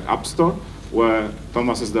maybe like App Store, where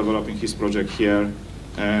Tomasz is developing his project here,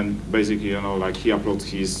 and basically, you know, like he uploads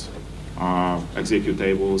his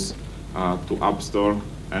executables to App Store,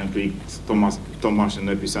 and Tomasz in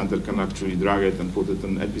Epicenter can actually drag it and put it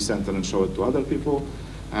in Epicenter and show it to other people.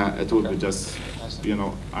 It will be just, you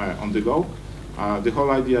know, on the go. The whole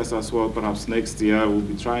idea is as well, perhaps next year, we'll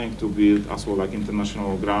be trying to build as well like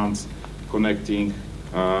international grants connecting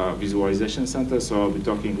visualization centers. So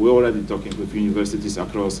we're already talking with universities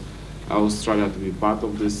across Australia to be part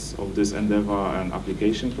of this endeavor and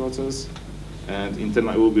application process. And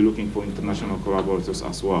we'll be looking for international collaborators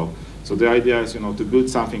as well. So the idea is, you know, to build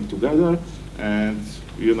something together and,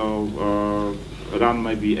 you know, run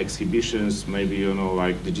maybe exhibitions, maybe, you know,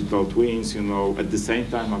 like digital twins, you know, at the same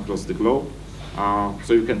time across the globe.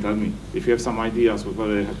 So you can tell me if you have some ideas. We're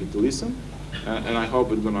very happy to listen, and I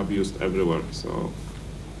hope it's gonna be used everywhere. So,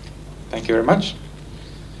 thank you very much.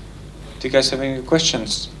 Do you guys have any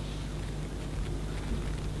questions?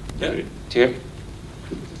 Yeah. Here.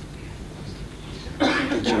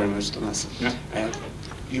 Thank you very much, Tomasz. Yeah.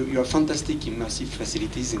 You are fantastic immersive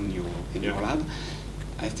facilities in your lab.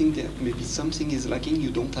 I think that maybe something is lacking.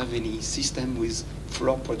 You don't have any system with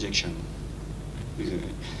floor projection.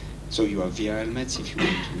 So you have VR helmets if you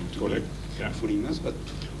want to Correct. Yeah. fully immerse. But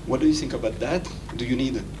what do you think about that? Do you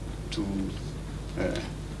need to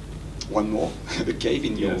one more a cave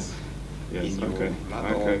in your okay.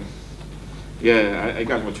 lab? Okay. Yeah, I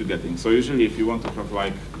got what you're getting. So usually, if you want to have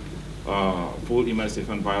like full immersive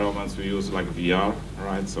environments, we use like VR,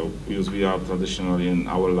 right? So we use VR traditionally in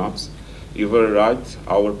our labs. You're very right.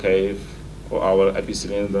 Our cave or our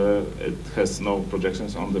epicylinder, it has no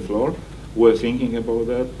projections on the floor. We're thinking about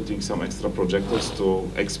that, putting some extra projectors to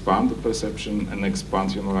expand the perception and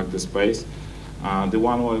expand, you know, like the space. The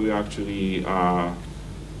one where we actually,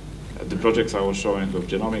 the projects I was showing with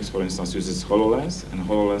genomics, for instance, uses HoloLens, and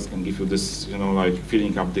HoloLens can give you this, you know, like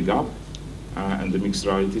filling up the gap and the mixed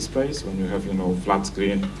reality space when you have, you know, flat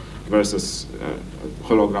screen versus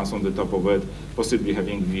holograms on the top of it, possibly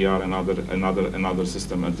having VR and another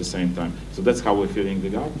system at the same time. So that's how we're filling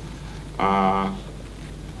the gap.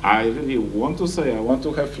 I really want to say I want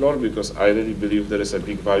to have floor because I really believe there is a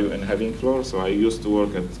big value in having floor. So I used to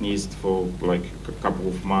work at NIST for like a couple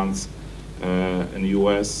of months in the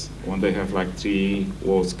US when they have like 3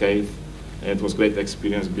 walls cave. And it was great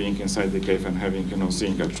experience being inside the cave and having, you know,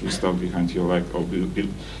 seeing actually stuff behind your leg or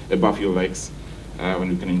above your legs when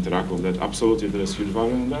you can interact with that. Absolutely, there is huge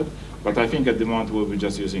value in that. But I think at the moment we'll be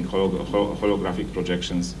just using holographic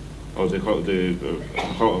projections or the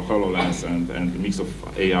HoloLens and the mix of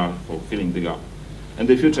AR for filling the gap. In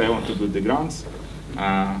the future, I want to build the grants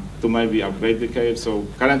to maybe upgrade the cave. So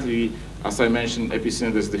currently, as I mentioned,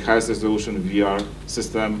 Epicenter is the highest resolution VR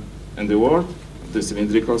system in the world, the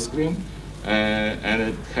cylindrical screen, and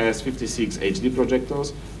it has 56 HD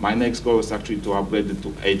projectors. My next goal is actually to upgrade it to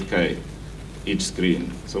 8K each screen.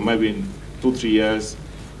 So maybe in 2-3 years,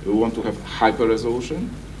 we want to have hyper resolution.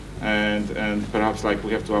 And perhaps like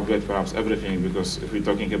we have to upgrade perhaps everything because if we're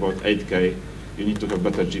talking about 8K, you need to have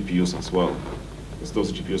better GPUs as well. Because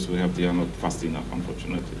those GPUs we have, they are not fast enough,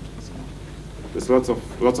 unfortunately. So there's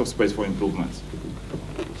lots of space for improvements.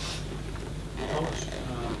 Tomasz,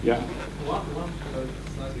 Yeah. One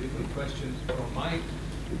slightly different question from my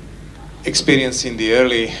experience in the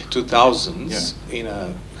early 2000s in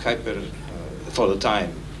a for the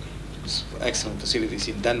time, excellent facilities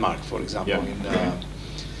in Denmark, for example,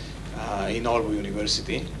 in Aalborg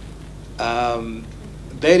University.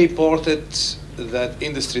 They reported that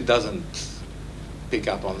industry doesn't pick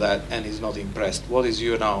up on that and is not impressed. What is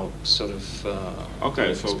your now sort of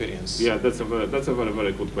experience? Yeah, that's a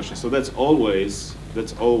very good question. So that's always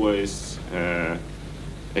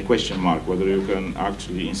a question mark whether you can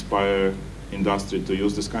actually inspire industry to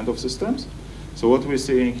use this kind of systems. So what we're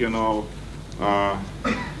seeing,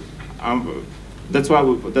 that's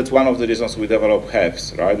one of the reasons we develop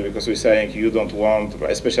HEVs, right? Because we're saying you don't want,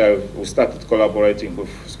 especially we started collaborating with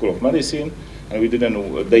School of Medicine, and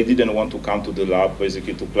they didn't want to come to the lab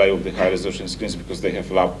basically to play with the high resolution screens because they have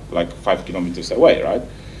lab like 5 kilometers away, right?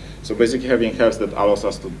 So basically having HEVs that allows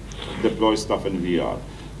us to deploy stuff in VR.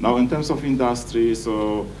 Now in terms of industry,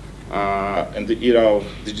 so in the era of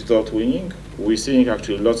digital twinning, we're seeing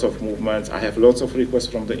actually lots of movements. I have lots of requests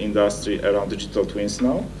from the industry around digital twins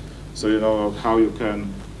now. So how you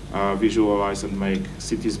can visualize and make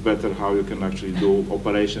cities better, how you can actually do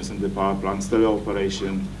operations in the power plants,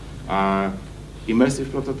 teleoperation. Immersive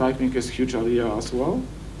prototyping is a huge area as well.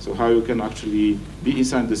 So how you can actually be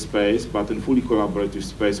inside the space, but in fully collaborative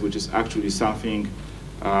space, which is actually something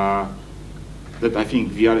that I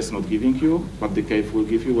think VR is not giving you, but the cave will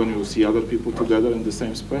give you when you see other people together in the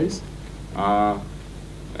same space. And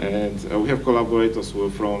we have collaborators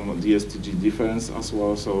from the STG Defense as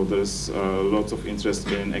well, so there's lots of interest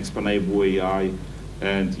in explainable AI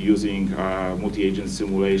and using multi-agent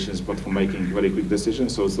simulations, but for making very quick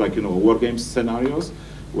decisions. So it's like, war games scenarios.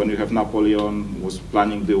 When you have Napoleon was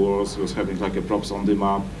planning the wars, he was having like a props on the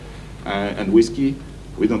map, and whiskey.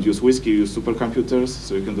 We don't use whiskey, we use supercomputers,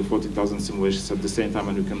 so you can do 40,000 simulations at the same time,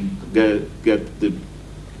 and you can get the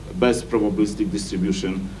best probabilistic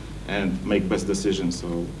distribution and make best decisions.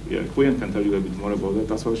 So yeah, Quyen can tell you a bit more about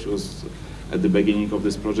that as well. She was at the beginning of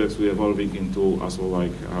this project. We're evolving into as well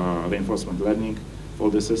like reinforcement learning for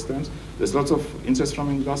the systems. There's lots of interest from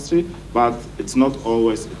industry, but it not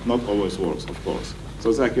always works, of course. So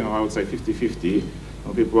it's like, I would say 50-50.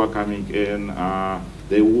 When people are coming in,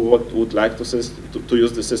 they would like to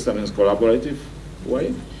use the system in a collaborative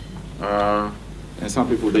way. And some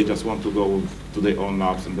people, they just want to go to their own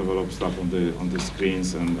labs and develop stuff on the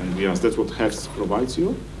screens and VRs. That's what HEVs provides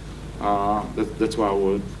you. That's why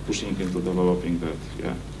we're pushing into developing that,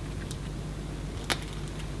 yeah.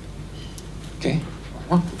 Okay.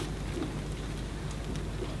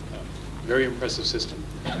 Very impressive system.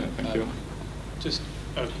 Thank you. Just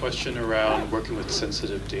a question around working with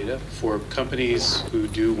sensitive data. For companies who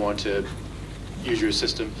do want to use your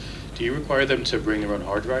system, do you require them to bring their own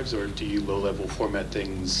hard drives, or do you low-level format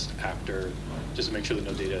things after, just to make sure that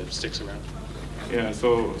no data sticks around? Yeah,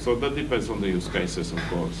 so that depends on the use cases, of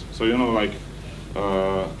course. So,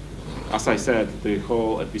 as I said, the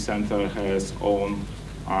whole epicenter has own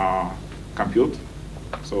compute.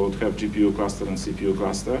 So we have GPU cluster and CPU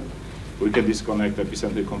cluster. We can disconnect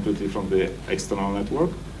epicenter completely from the external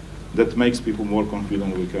network. That makes people more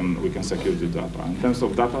confident we can secure the data. In terms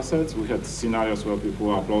of data sets, we had scenarios where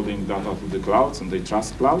people are uploading data to the clouds and they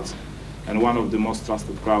trust clouds. And one of the most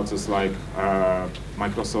trusted clouds is like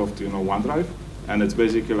Microsoft, OneDrive. And it's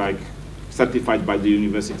basically like certified by the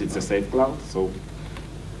university, it's a safe cloud. So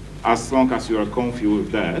as long as you are comfy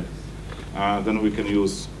with that, then we can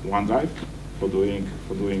use OneDrive for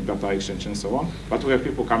doing data exchange and so on. But we have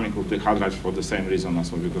people coming with the hard drives for the same reason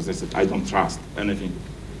as well, because they said, I don't trust anything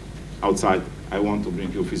outside. I want to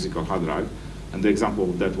bring you physical hard drive. And the example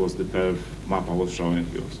of that was the perf map I was showing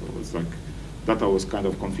you. So it's like data was kind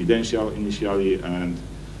of confidential initially, and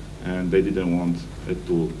they didn't want it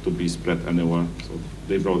to be spread anywhere, so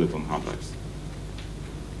they brought it on hard drives.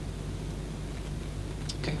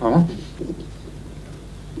 Okay.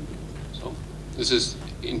 So this is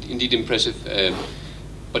indeed impressive,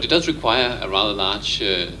 but it does require a rather large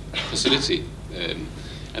facility.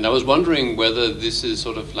 And I was wondering whether this is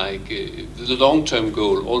sort of like the long-term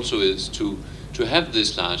goal also is to have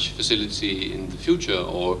this large facility in the future,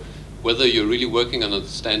 or whether you're really working on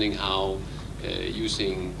understanding how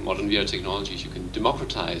using modern VR technologies you can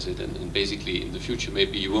democratize it, and basically in the future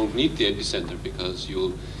maybe you won't need the epicenter because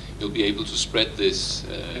you'll be able to spread this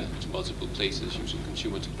to multiple places using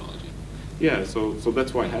consumer technology. Yeah, so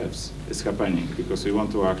that's why HEVs is happening, because we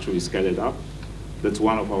want to actually scale it up. That's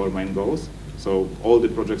one of our main goals. So all the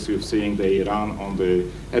projects you're seeing, they run on the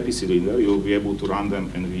epicylinder. You'll be able to run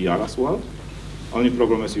them in VR as well. Only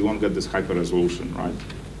problem is you won't get this hyper resolution, right?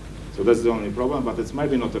 So that's the only problem, but it's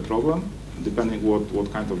maybe not a problem. depending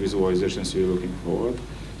what kind of visualizations you're looking for.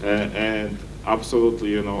 And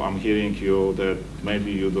absolutely, I'm hearing you that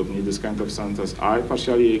maybe you don't need this kind of centers. I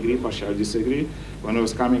partially agree, partially disagree. When I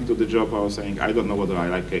was coming to the job, I was saying, I don't know whether I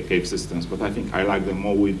like cave systems, but I think I like them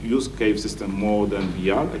more. We use cave system more than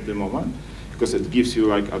VR at the moment, because it gives you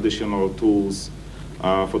like additional tools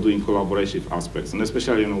for doing collaborative aspects. And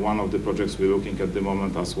especially, one of the projects we're looking at the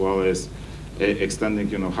moment as well is extending,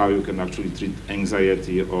 how you can actually treat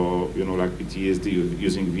anxiety or, like PTSD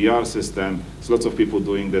using VR system. There's lots of people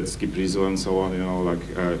doing that, skip reason and so on,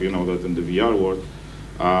 that in the VR world.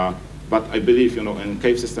 But I believe, in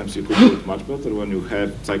cave systems you could do it much better when you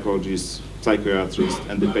have psychologists, psychiatrists,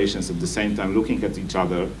 and the patients at the same time looking at each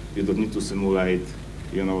other. You don't need to simulate,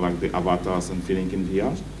 like the avatars and feeling in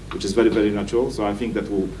VR, which is very, very natural. So I think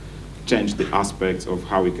that will change the aspects of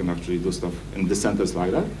how we can actually do stuff in the centers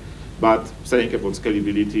like that. But saying about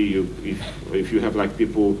scalability, if you have like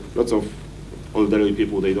people, lots of elderly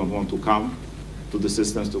people, they don't want to come to the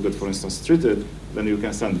systems to get, for instance, treated, then you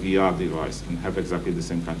can send VR device and have exactly the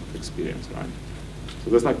same kind of experience, right? So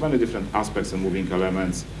there's like many different aspects and moving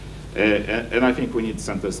elements. And I think we need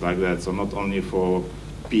centers like that. So not only for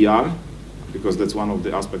PR, because that's one of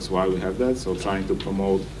the aspects why we have that. So trying to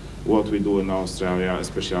promote what we do in Australia,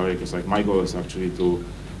 especially because like my goal is actually to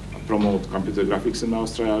promote computer graphics in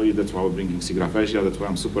Australia. That's why we're bringing SIGGRAPH Asia. That's why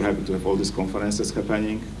I'm super happy to have all these conferences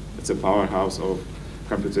happening. It's a powerhouse of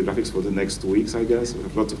computer graphics for the next 2 weeks, I guess. We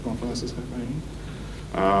have lots of conferences happening.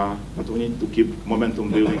 But we need to keep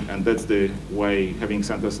momentum building, and that's the way having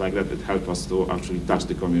centers like that, it helps us to actually touch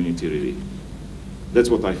the community really. That's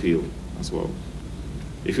what I feel as well.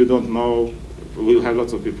 If you don't know, we'll have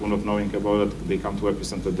lots of people not knowing about it. They come to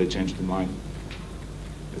Epicenter, they change their mind.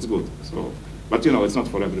 It's good. So, but it's not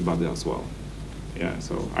for everybody as well. Yeah,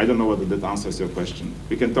 so I don't know whether that answers your question.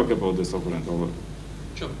 We can talk about this over and over.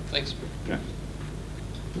 Sure, thanks. Yeah.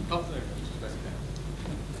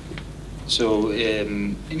 So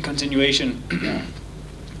in continuation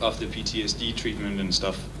of the PTSD treatment and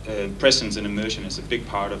stuff, presence and immersion is a big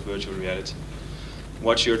part of virtual reality.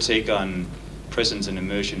 What's your take on presence and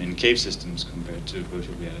immersion in cave systems compared to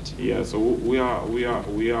virtual reality? Yeah, so we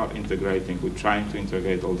are integrating. We're trying to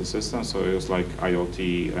integrate all the systems. So it's like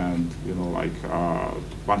IoT and like a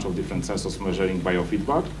bunch of different sensors measuring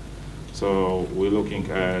biofeedback. So we're looking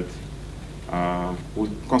at we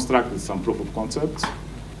constructed some proof of concepts.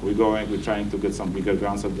 We're trying to get some bigger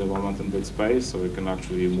grants at the moment in that space, so we can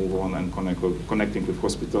actually move on and connecting with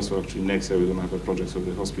hospitals. So actually next year we're going to have a project with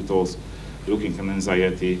the hospitals looking at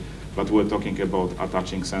anxiety, but we're talking about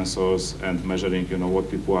attaching sensors and measuring, what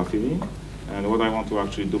people are feeling. And what I want to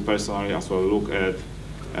actually do personally as well, look at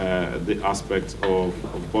the aspects of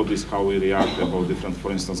bodies, how we react about different,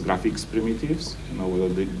 for instance, graphics primitives, whether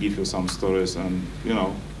they give you some stories and,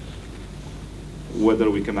 whether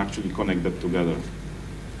we can actually connect that together.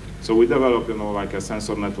 So we develop, like a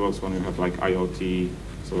sensor networks when you have like IoT,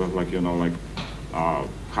 so we have like,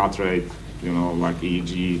 heart rate, like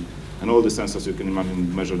EEG, and all the sensors you can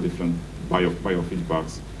imagine measure different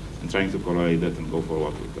biofeedbacks and trying to correlate that and go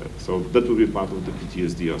forward with that. So that will be part of the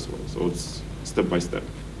PTSD as well. So it's step by step.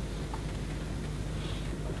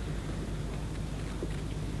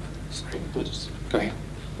 Sorry, go ahead.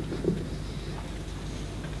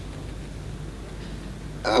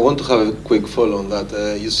 I want to have a quick follow on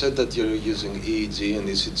that. You said that you're using EEG and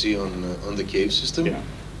ECG on the cave system. Yeah.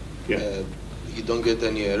 Yeah. You don't get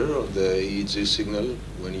any error on the EEG signal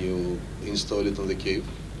when you install it on the cave?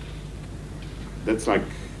 That's like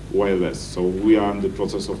wireless. So we are in the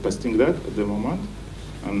process of testing that at the moment.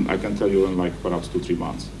 And I can tell you in like perhaps 2-3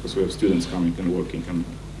 months, because we have students coming and working and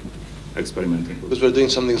experimenting. Because we're doing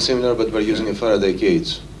something similar, but we're using a Faraday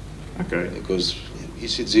cage. Okay. Because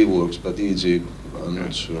ECG works, but EEG, I'm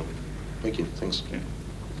not sure. Thank you, thanks. Okay.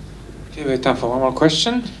 Okay, we have time for one more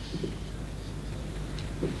question.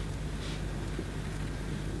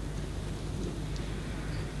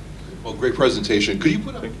 Well, great presentation. Could you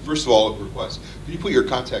put up, first of all, a request, could you put your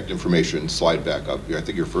contact information slide back up here? I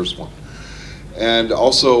think your first one. And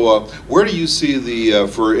also, where do you see the,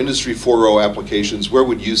 for Industry 4.0 applications, where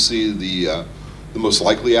would you see the most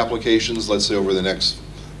likely applications, let's say over the next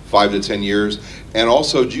 5 to 10 years? And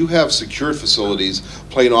also, do you have secured facilities,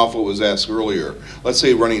 playing off what was asked earlier? Let's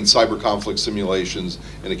say running cyber conflict simulations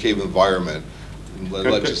in a cave environment.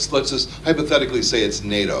 Let's just hypothetically say it's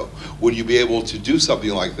NATO. Would you be able to do something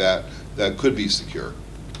like that that could be secure?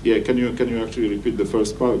 Yeah, can you actually repeat the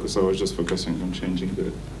first part, because I was just focusing on changing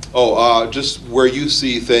the... Oh, just where you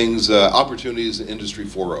see things, opportunities in Industry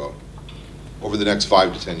 4.0 over the next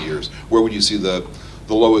 5 to 10 years. Where would you see the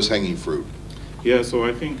lowest hanging fruit? Yeah, so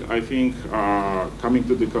I think coming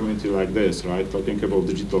to the community like this, right, talking about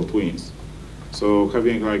digital twins. So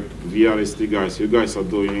having like VRST guys, you guys are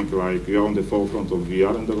doing like, you're on the forefront of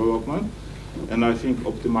VR and development. And I think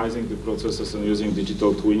optimizing the processes and using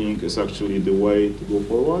digital twinning is actually the way to go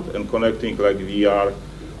forward, and connecting like VR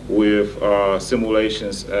with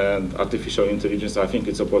simulations and artificial intelligence. I think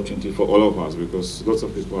it's an opportunity for all of us, because lots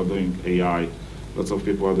of people are doing AI, lots of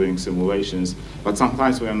people are doing simulations, but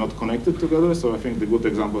sometimes we are not connected together. So I think the good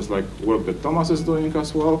example is like work that Tomasz is doing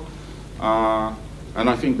as well. And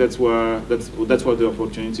I think that's where the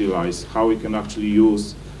opportunity lies, how we can actually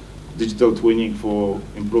use digital twinning for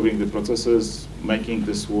improving the processes, making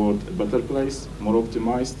this world a better place, more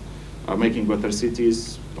optimized, making better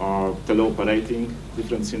cities, teleoperating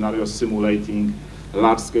different scenarios, simulating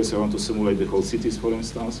large scale. So I want to simulate the whole cities, for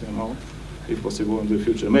instance, you know, if possible in the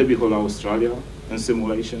future. Maybe whole Australia in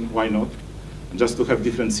simulation, why not? Just to have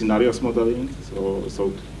different scenarios modeling.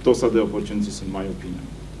 So those are the opportunities in my opinion.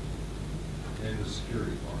 And the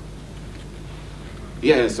security part.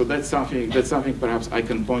 Yeah, so that's something perhaps I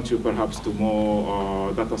can point you perhaps to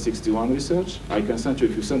more Data 61 research. I can send you,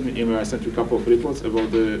 if you send me email, I sent you a couple of reports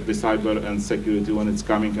about the cyber and security when it's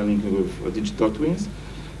coming and linking with digital twins.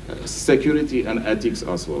 Security and ethics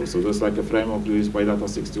as well. So there's like a framework released by Data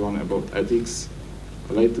 61 about ethics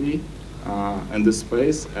lately in this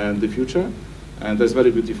space and the future. And there's a very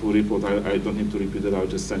beautiful report. I don't need to repeat it. I'll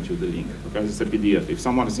just send you the link. Okay, it's a PDF. If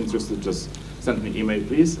someone is interested, just send me email,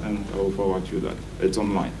 please, and I will forward you that. It's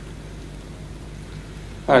online.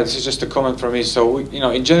 This is just a comment from me. So,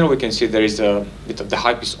 in general, we can see there is a bit of the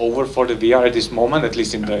hype is over for the VR at this moment, at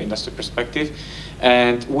least in the industry perspective.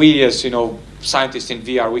 And we, as scientists in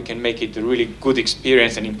VR, we can make it a really good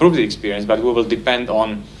experience and improve the experience. But we will depend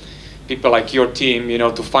on people like your team,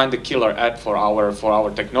 to find the killer app for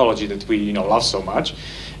our technology that we, love so much.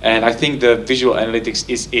 And I think the visual analytics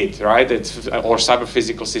is it, right? Or cyber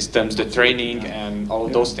physical systems, the training, and all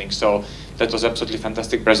of those things. So that was absolutely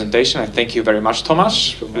fantastic presentation. I thank you very much,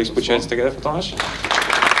 Tomasz. Please put your hands together for Tomasz.